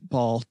Magic 8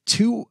 Ball,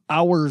 2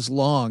 hours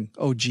long,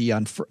 OG,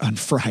 on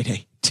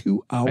Friday.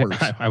 2 hours.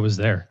 I was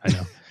there. I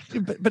know.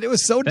 But it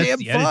was so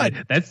damn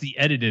fun. That's the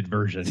edited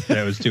version.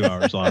 That was 2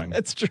 hours long.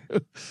 That's true.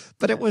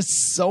 But it was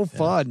so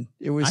fun.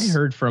 I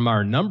heard from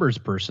our numbers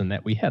person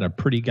that we had a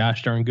pretty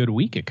gosh darn good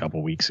week a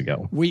couple weeks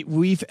ago.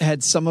 We've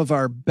had some of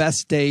our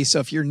best days. So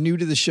if you're new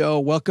to the show,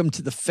 welcome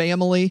to the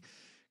family.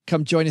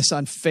 Come join us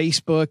on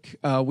Facebook.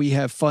 We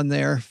have fun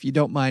there. If you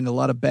don't mind, a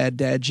lot of bad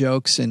dad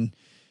jokes, and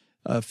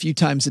a few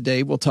times a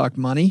day we'll talk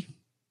money.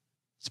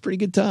 It's a pretty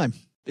good time.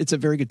 It's a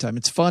very good time.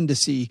 It's fun to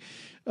see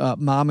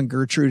Mom and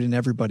Gertrude and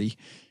everybody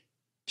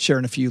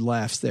sharing a few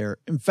laughs there.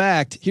 In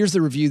fact, here's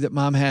the review that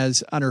Mom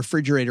has on her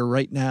refrigerator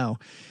right now.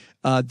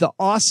 The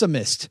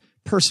awesomest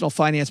personal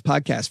finance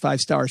podcast, 5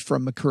 stars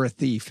from Makura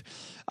Thief.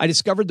 I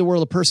discovered the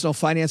world of personal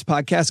finance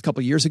podcasts a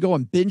couple years ago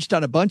and binged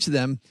on a bunch of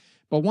them,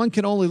 but one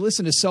can only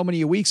listen to so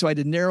many a week, so I had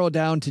to narrow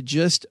down to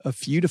just a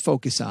few to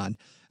focus on.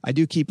 I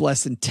do keep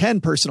less than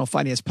 10 personal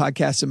finance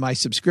podcasts in my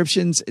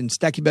subscriptions, and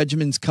Stacking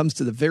Benjamins comes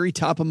to the very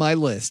top of my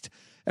list.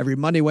 Every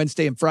Monday,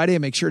 Wednesday, and Friday, I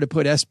make sure to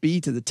put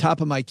SB to the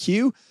top of my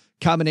queue.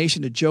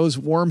 Combination of Joe's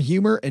warm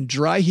humor and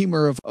dry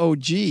humor of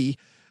OG.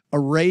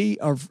 Array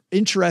of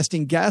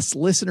interesting guests,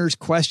 listeners,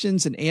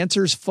 questions, and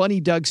answers. Funny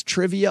Doug's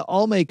trivia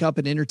all make up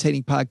an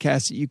entertaining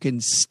podcast that you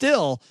can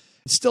still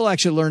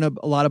actually learn a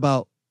lot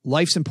about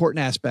life's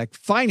important aspect,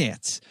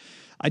 finance.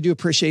 I do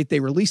appreciate they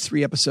release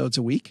 3 episodes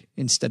a week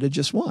instead of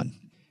just 1.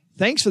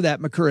 Thanks for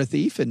that, Makura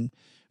Thief. And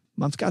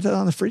Mom's got that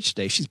on the fridge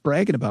today. She's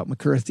bragging about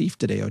Makura Thief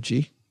today,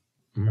 OG.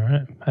 All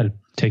right. I'd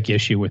take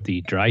issue with the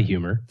dry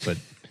humor, but...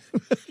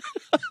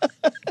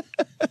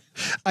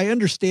 I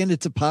understand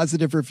it's a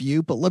positive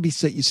review, but let me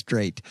set you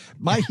straight.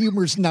 My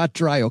humor's not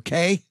dry,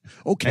 okay?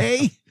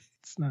 Okay?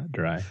 It's not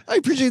dry. I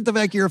appreciate the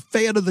fact you're a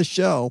fan of the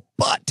show,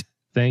 but...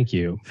 Thank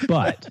you,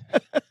 but...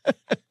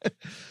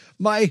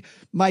 My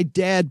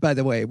dad, by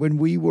the way, when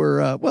we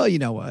were... well, you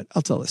know what?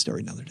 I'll tell the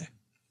story another day.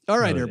 All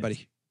right,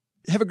 everybody.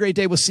 Have a great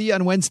day. We'll see you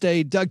on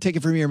Wednesday. Doug, take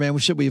it from here, man.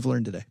 What should we have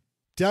learned today?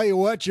 Tell you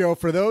what, Joe,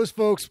 for those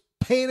folks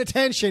paying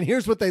attention,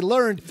 here's what they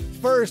learned.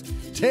 First,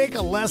 take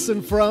a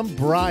lesson from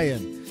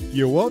Brian.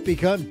 You won't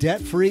become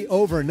debt-free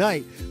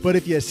overnight, but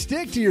if you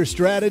stick to your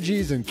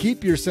strategies and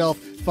keep yourself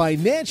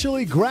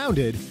financially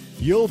grounded,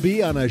 you'll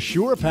be on a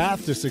sure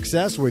path to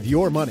success with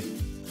your money.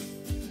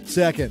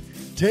 Second,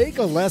 take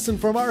a lesson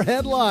from our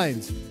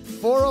headlines.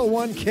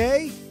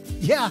 401k?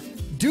 Yeah,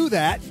 do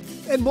that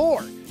and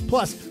more.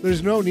 Plus,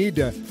 there's no need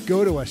to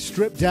go to a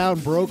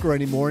stripped-down broker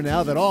anymore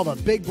now that all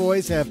the big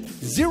boys have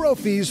 0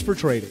 fees for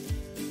trading.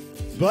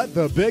 But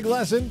the big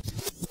lesson?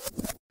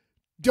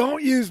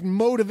 Don't use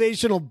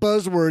motivational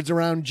buzzwords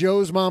around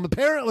Joe's mom.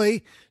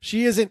 Apparently,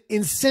 she isn't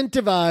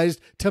incentivized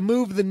to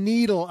move the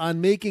needle on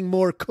making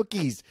more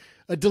cookies,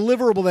 a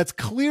deliverable that's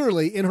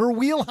clearly in her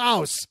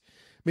wheelhouse.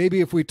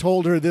 Maybe if we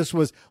told her this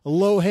was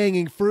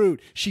low-hanging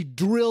fruit, she'd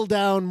drill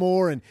down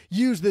more and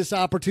use this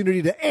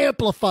opportunity to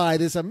amplify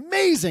this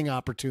amazing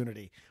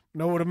opportunity.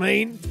 Know what I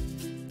mean?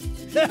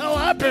 Hell,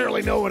 I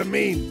barely know what I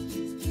mean.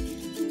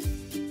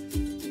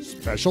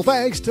 Special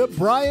thanks to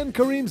Brian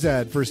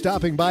Karimzad for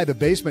stopping by the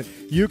basement.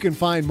 You can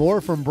find more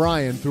from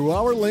Brian through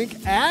our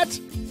link at,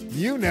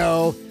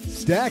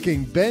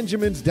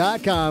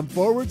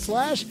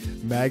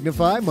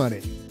 stackingbenjamins.com/Magnify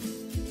Money.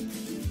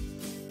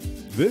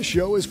 This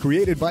show is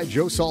created by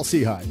Joe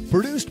Saul-Sehy,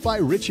 produced by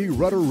Richie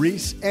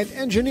Rutter-Reese, and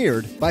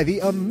engineered by the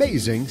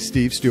amazing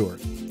Steve Stewart.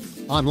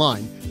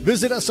 Online,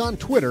 visit us on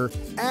Twitter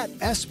at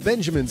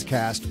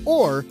SBenjaminsCast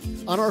or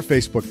on our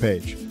Facebook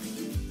page.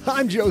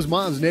 I'm Joe's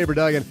mom's neighbor,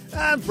 Doug, and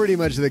I'm pretty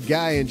much the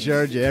guy in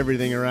charge of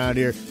everything around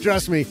here.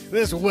 Trust me,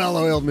 this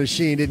well-oiled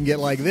machine didn't get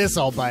like this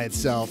all by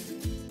itself.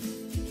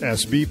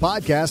 SB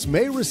Podcasts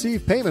may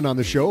receive payment on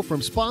the show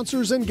from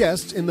sponsors and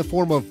guests in the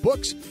form of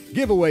books,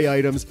 giveaway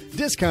items,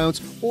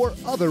 discounts, or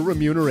other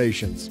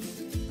remunerations.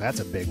 That's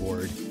a big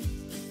word.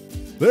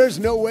 There's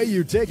no way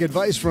you take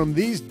advice from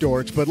these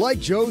dorks, but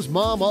like Joe's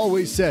mom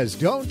always says,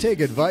 don't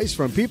take advice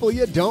from people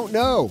you don't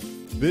know.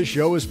 This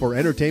show is for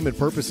entertainment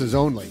purposes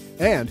only,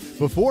 and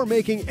before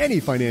making any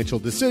financial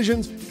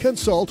decisions,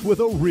 consult with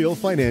a real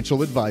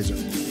financial advisor.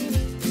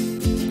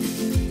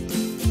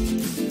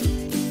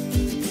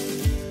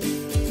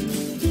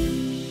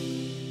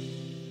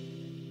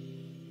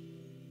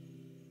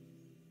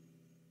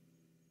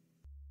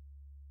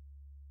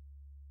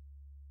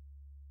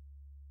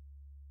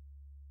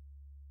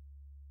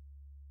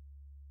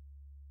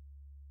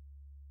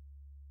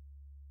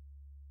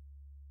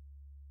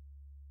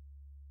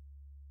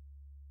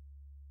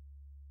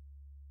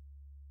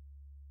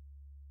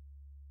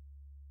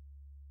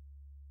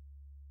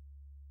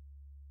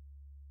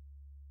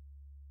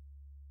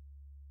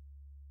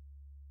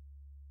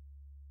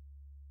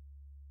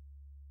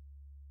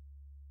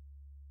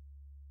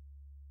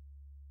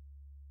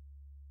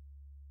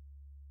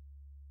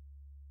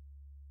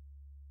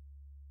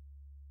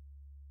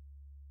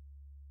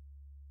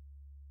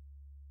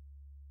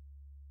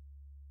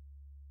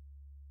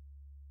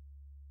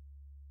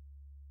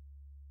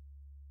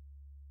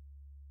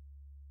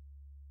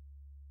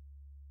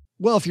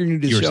 Well, if you're new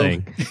to the show,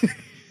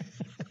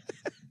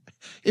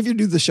 if you're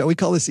new to the show, we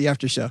call this the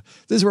after show.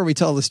 This is where we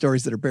tell the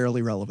stories that are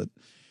barely relevant.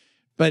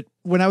 But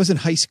when I was in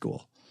high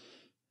school,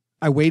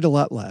 I weighed a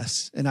lot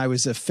less, and I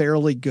was a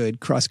fairly good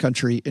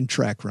cross-country and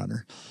track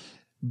runner.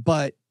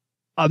 But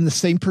I'm the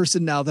same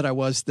person now that I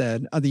was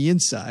then on the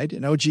inside,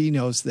 and OG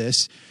knows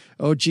this.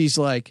 OG's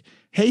like,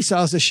 hey, so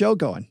how's the show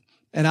going?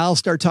 And I'll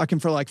start talking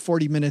for like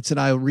 40 minutes and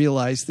I'll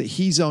realize that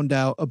he zoned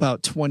out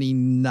about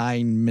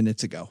 29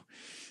 minutes ago.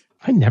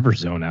 I never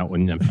zone out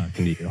when I'm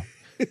talking to you.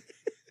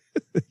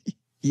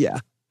 Yeah.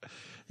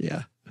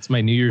 Yeah. It's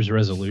my New Year's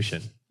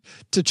resolution.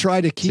 To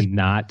try to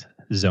not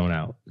zone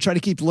out. Try to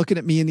keep looking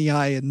at me in the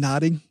eye and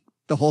nodding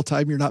the whole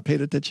time you're not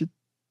paying attention.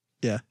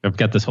 Yeah. I've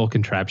got this whole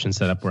contraption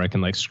set up where I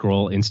can like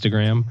scroll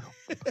Instagram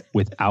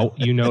without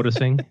you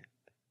noticing.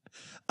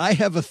 I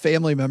have a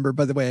family member,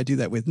 by the way, I do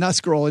that with, not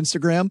scroll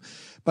Instagram,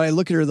 but I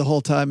look at her the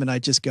whole time and I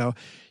just go,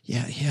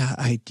 yeah.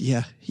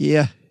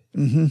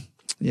 Mm-hmm.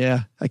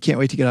 Yeah. I can't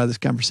wait to get out of this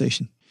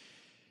conversation.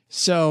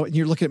 So, and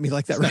you're looking at me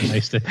like that, right?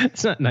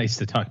 It's not nice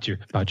to talk to you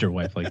about your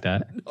wife like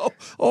that.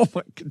 Oh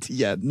my God.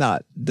 Yeah,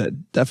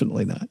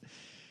 definitely not.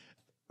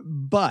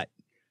 But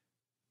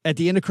at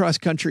the end of cross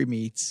country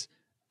meets,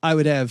 I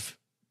would have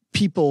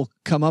people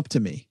come up to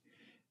me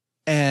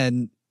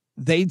and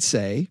they'd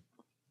say,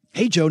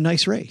 "Hey, Joe,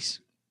 nice race."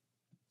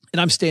 And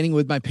I'm standing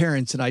with my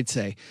parents and I'd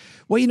say,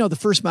 "Well, the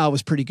first mile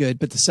was pretty good,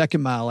 but the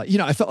second mile,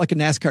 I felt like a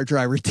NASCAR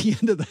driver at the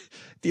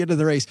end of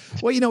the race.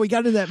 Well, we got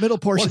into that middle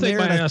portion there."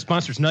 My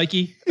sponsors,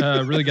 Nike,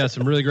 really got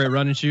some really great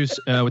running shoes.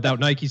 Without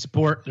Nike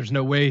support, there's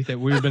no way that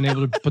we would have been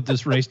able to put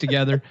this race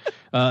together.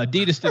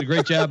 Adidas did a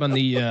great job on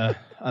the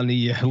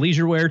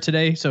leisure wear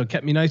today, so it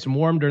kept me nice and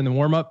warm during the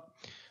warm up.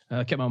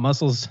 Kept my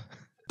muscles.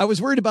 I was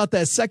worried about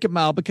that second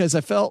mile because I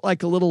felt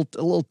like a little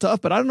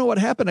tough, but I don't know what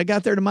happened. I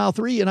got there to mile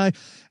 3 and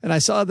I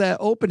saw that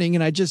opening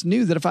and I just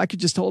knew that if I could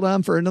just hold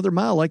on for another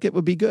mile, like it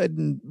would be good.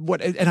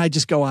 And I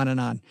just go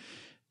on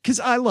because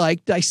I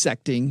like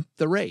dissecting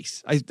the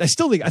race. I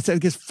still think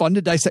it's fun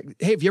to dissect.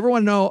 Hey, if you ever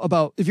want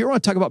to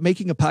talk about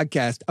making a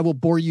podcast, I will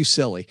bore you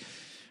silly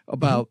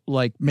about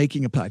like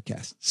making a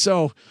podcast.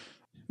 So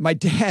my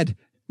dad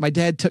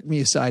took me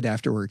aside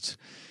afterwards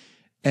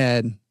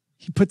and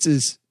he puts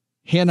his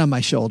hand on my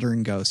shoulder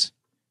and goes,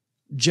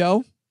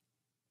 "Joe,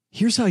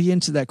 here's how you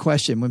answer that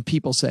question when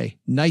people say,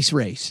 'Nice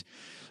race.'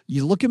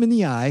 You look them in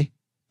the eye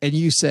and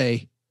you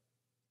say,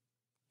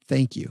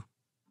 'Thank you.'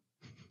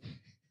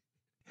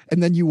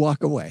 And then you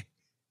walk away."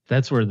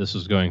 That's where this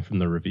was going from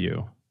the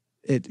review.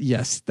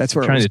 Yes, that's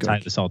where I'm trying to going.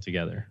 tie this all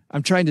together.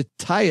 I'm trying to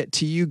tie it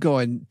to you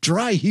going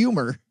dry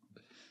humor.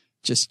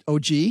 Just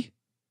OG,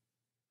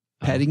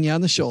 patting you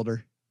on the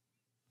shoulder.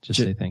 Just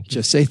say thank you.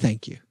 Just say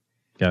thank you.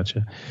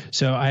 Gotcha.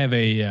 So I have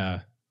we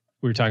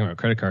were talking about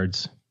credit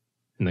cards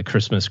and the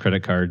Christmas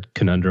credit card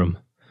conundrum.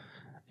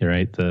 You're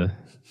right. The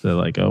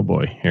like, oh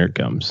boy, here it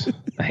comes.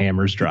 The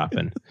hammer's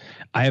dropping.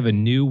 I have a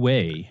new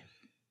way.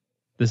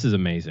 This is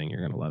amazing.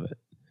 You're going to love it.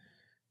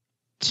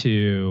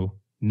 To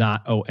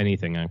not owe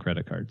anything on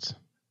credit cards.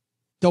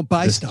 Don't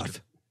buy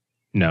stuff.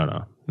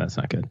 No, that's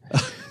not good.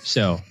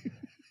 So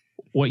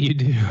what you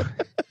do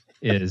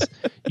is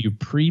you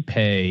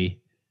prepay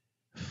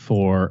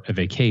for a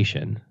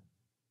vacation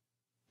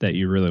that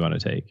you really want to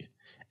take.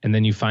 And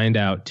then you find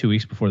out 2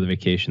 weeks before the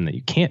vacation that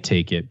you can't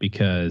take it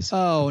because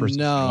the person's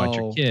gonna watch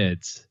your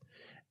kids.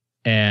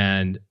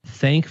 And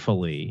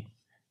thankfully,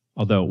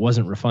 although it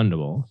wasn't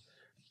refundable,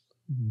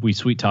 we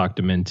sweet talked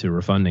them into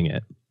refunding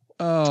it.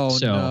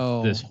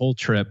 So this whole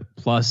trip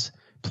plus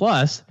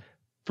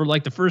for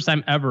like the first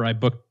time ever, I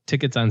booked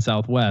tickets on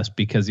Southwest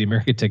because the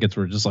American tickets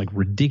were just like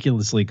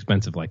ridiculously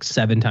expensive, like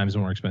 7 times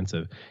more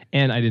expensive.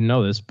 And I didn't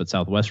know this, but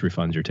Southwest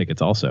refunds your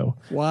tickets also.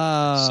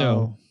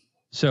 Wow.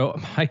 So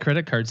my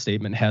credit card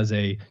statement has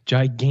a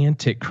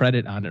gigantic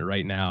credit on it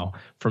right now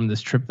from this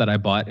trip that I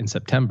bought in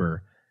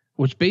September,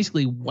 which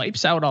basically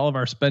wipes out all of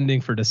our spending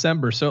for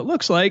December. So it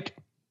looks like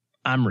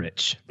I'm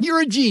rich.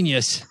 You're a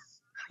genius.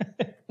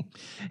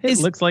 It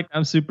looks like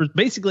I'm super.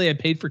 Basically, I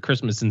paid for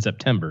Christmas in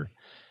September.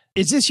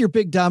 Is this your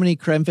big Dominique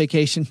Creme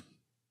vacation?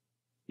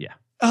 Yeah.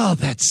 Oh,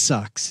 that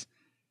sucks.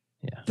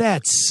 Yeah.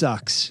 That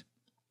sucks.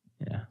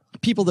 Yeah.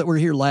 People that were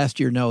here last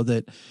year know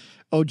that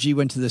OG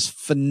went to this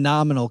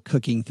phenomenal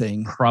cooking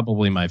thing.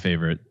 Probably my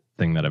favorite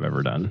thing that I've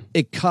ever done.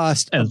 It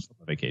cost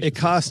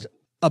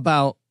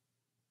about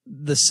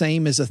the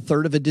same as a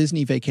third of a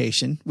Disney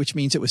vacation, which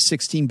means it was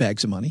 16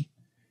 bags of money.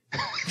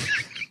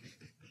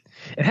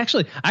 I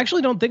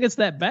actually don't think it's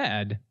that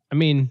bad. I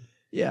mean,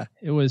 yeah,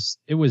 it was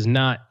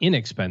not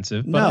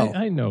inexpensive, but no.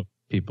 I know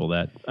people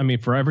that, I mean,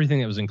 for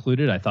everything that was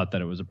included, I thought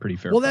that it was a pretty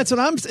fair price. That's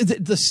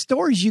what the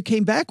stories you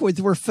came back with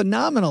were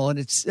phenomenal.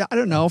 And I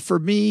don't know, for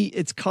me,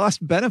 it's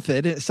cost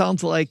benefit. It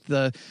sounds like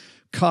the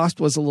cost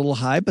was a little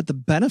high, but the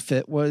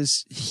benefit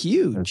was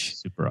huge.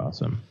 That's super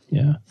awesome.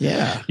 Yeah.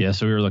 Yeah. Yeah.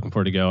 So we were looking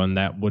forward to go, and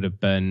that would have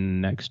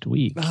been next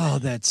week. Oh,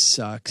 that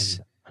sucks.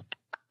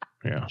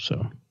 Yeah.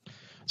 So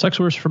sucks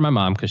worse for my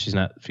mom because she's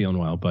not feeling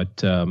well,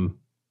 but,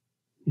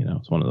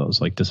 it's one of those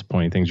like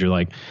disappointing things. You're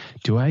like,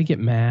 do I get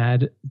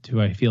mad?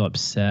 Do I feel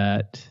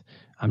upset?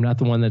 I'm not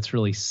the one that's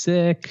really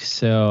sick,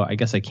 so I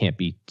guess I can't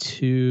be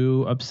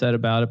too upset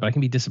about it, but I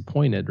can be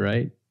disappointed,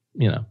 right?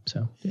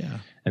 So yeah.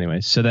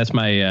 Anyway, so that's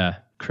my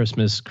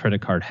Christmas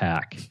credit card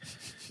hack.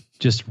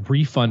 Just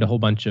refund a whole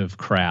bunch of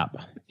crap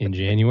in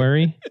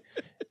January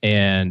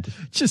and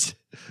just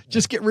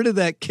get rid of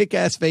that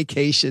kick-ass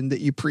vacation that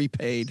you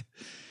prepaid.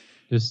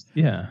 Just,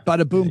 yeah.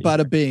 Bada boom,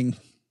 bada bing.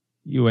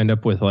 you end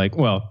up with like,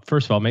 well,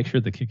 first of all, make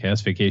sure the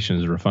Kick-Ass vacation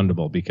is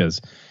refundable,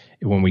 because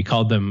when we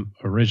called them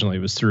originally,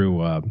 it was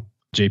through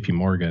JP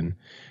Morgan.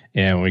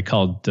 And when we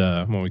called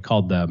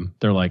them,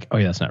 they're like, oh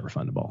yeah, it's not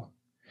refundable.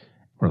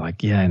 We're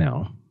like, yeah, I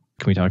know.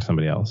 Can we talk to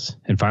somebody else?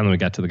 And finally we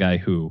got to the guy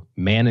who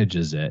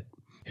manages it,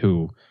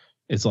 who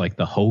is like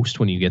the host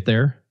when you get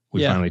there.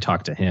 We finally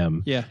talked to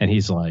him. Yeah. And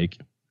he's like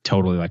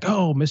totally like,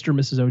 oh, Mr. and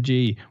Mrs.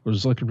 OG. We're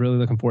just really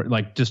looking forward.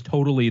 Like just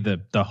totally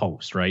the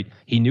host, right?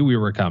 He knew we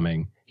were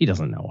coming. He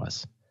doesn't know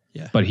us.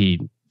 Yeah. But he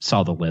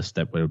saw the list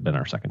that would have been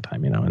our second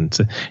time, and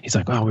so he's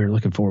like, oh, we were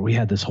looking forward. We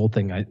had this whole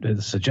thing.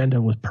 This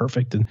agenda was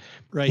perfect. And,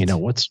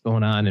 what's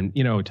going on? And,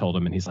 told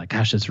him, and he's like,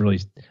 gosh, it's really,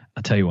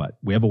 I'll tell you what,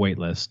 we have a wait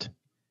list.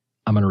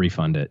 I'm going to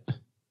refund it.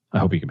 I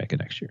hope you can make it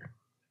next year.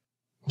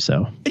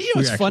 So, and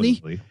what's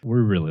funny?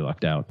 We're really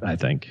lucked out, I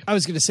think. I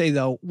was going to say,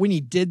 though, when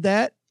he did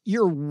that,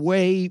 you're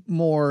way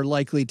more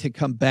likely to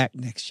come back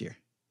next year.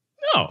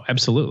 Oh,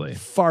 absolutely.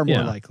 Far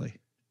more likely.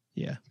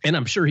 Yeah. And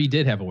I'm sure he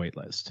did have a wait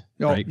list,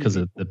 right? Because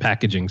the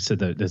packaging said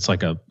that it's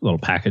like a little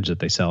package that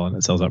they sell, and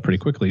it sells out pretty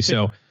quickly.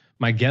 So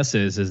my guess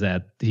is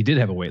that he did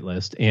have a wait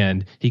list,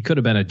 and he could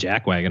have been a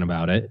jackwagon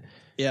about it.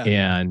 Yeah.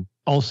 And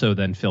also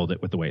then filled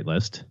it with the wait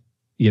list,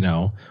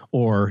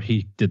 or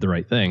he did the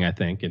right thing, I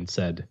think, and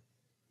said,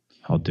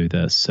 I'll do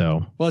this.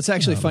 So, well, it's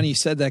actually funny you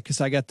said that,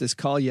 because I got this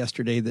call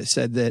yesterday that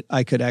said that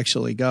I could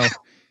actually go.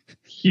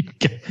 you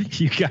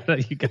got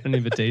an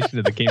invitation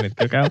to the Cayman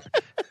Cookout?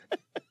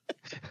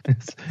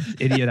 This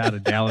idiot out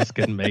of Dallas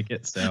couldn't make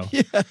it. So,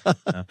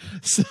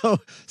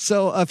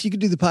 so if you could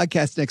do the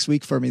podcast next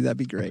week for me, that'd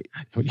be great.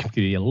 You could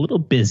be a little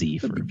busy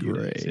for a few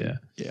days. Yeah.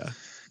 Yeah.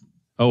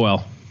 Oh,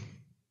 well.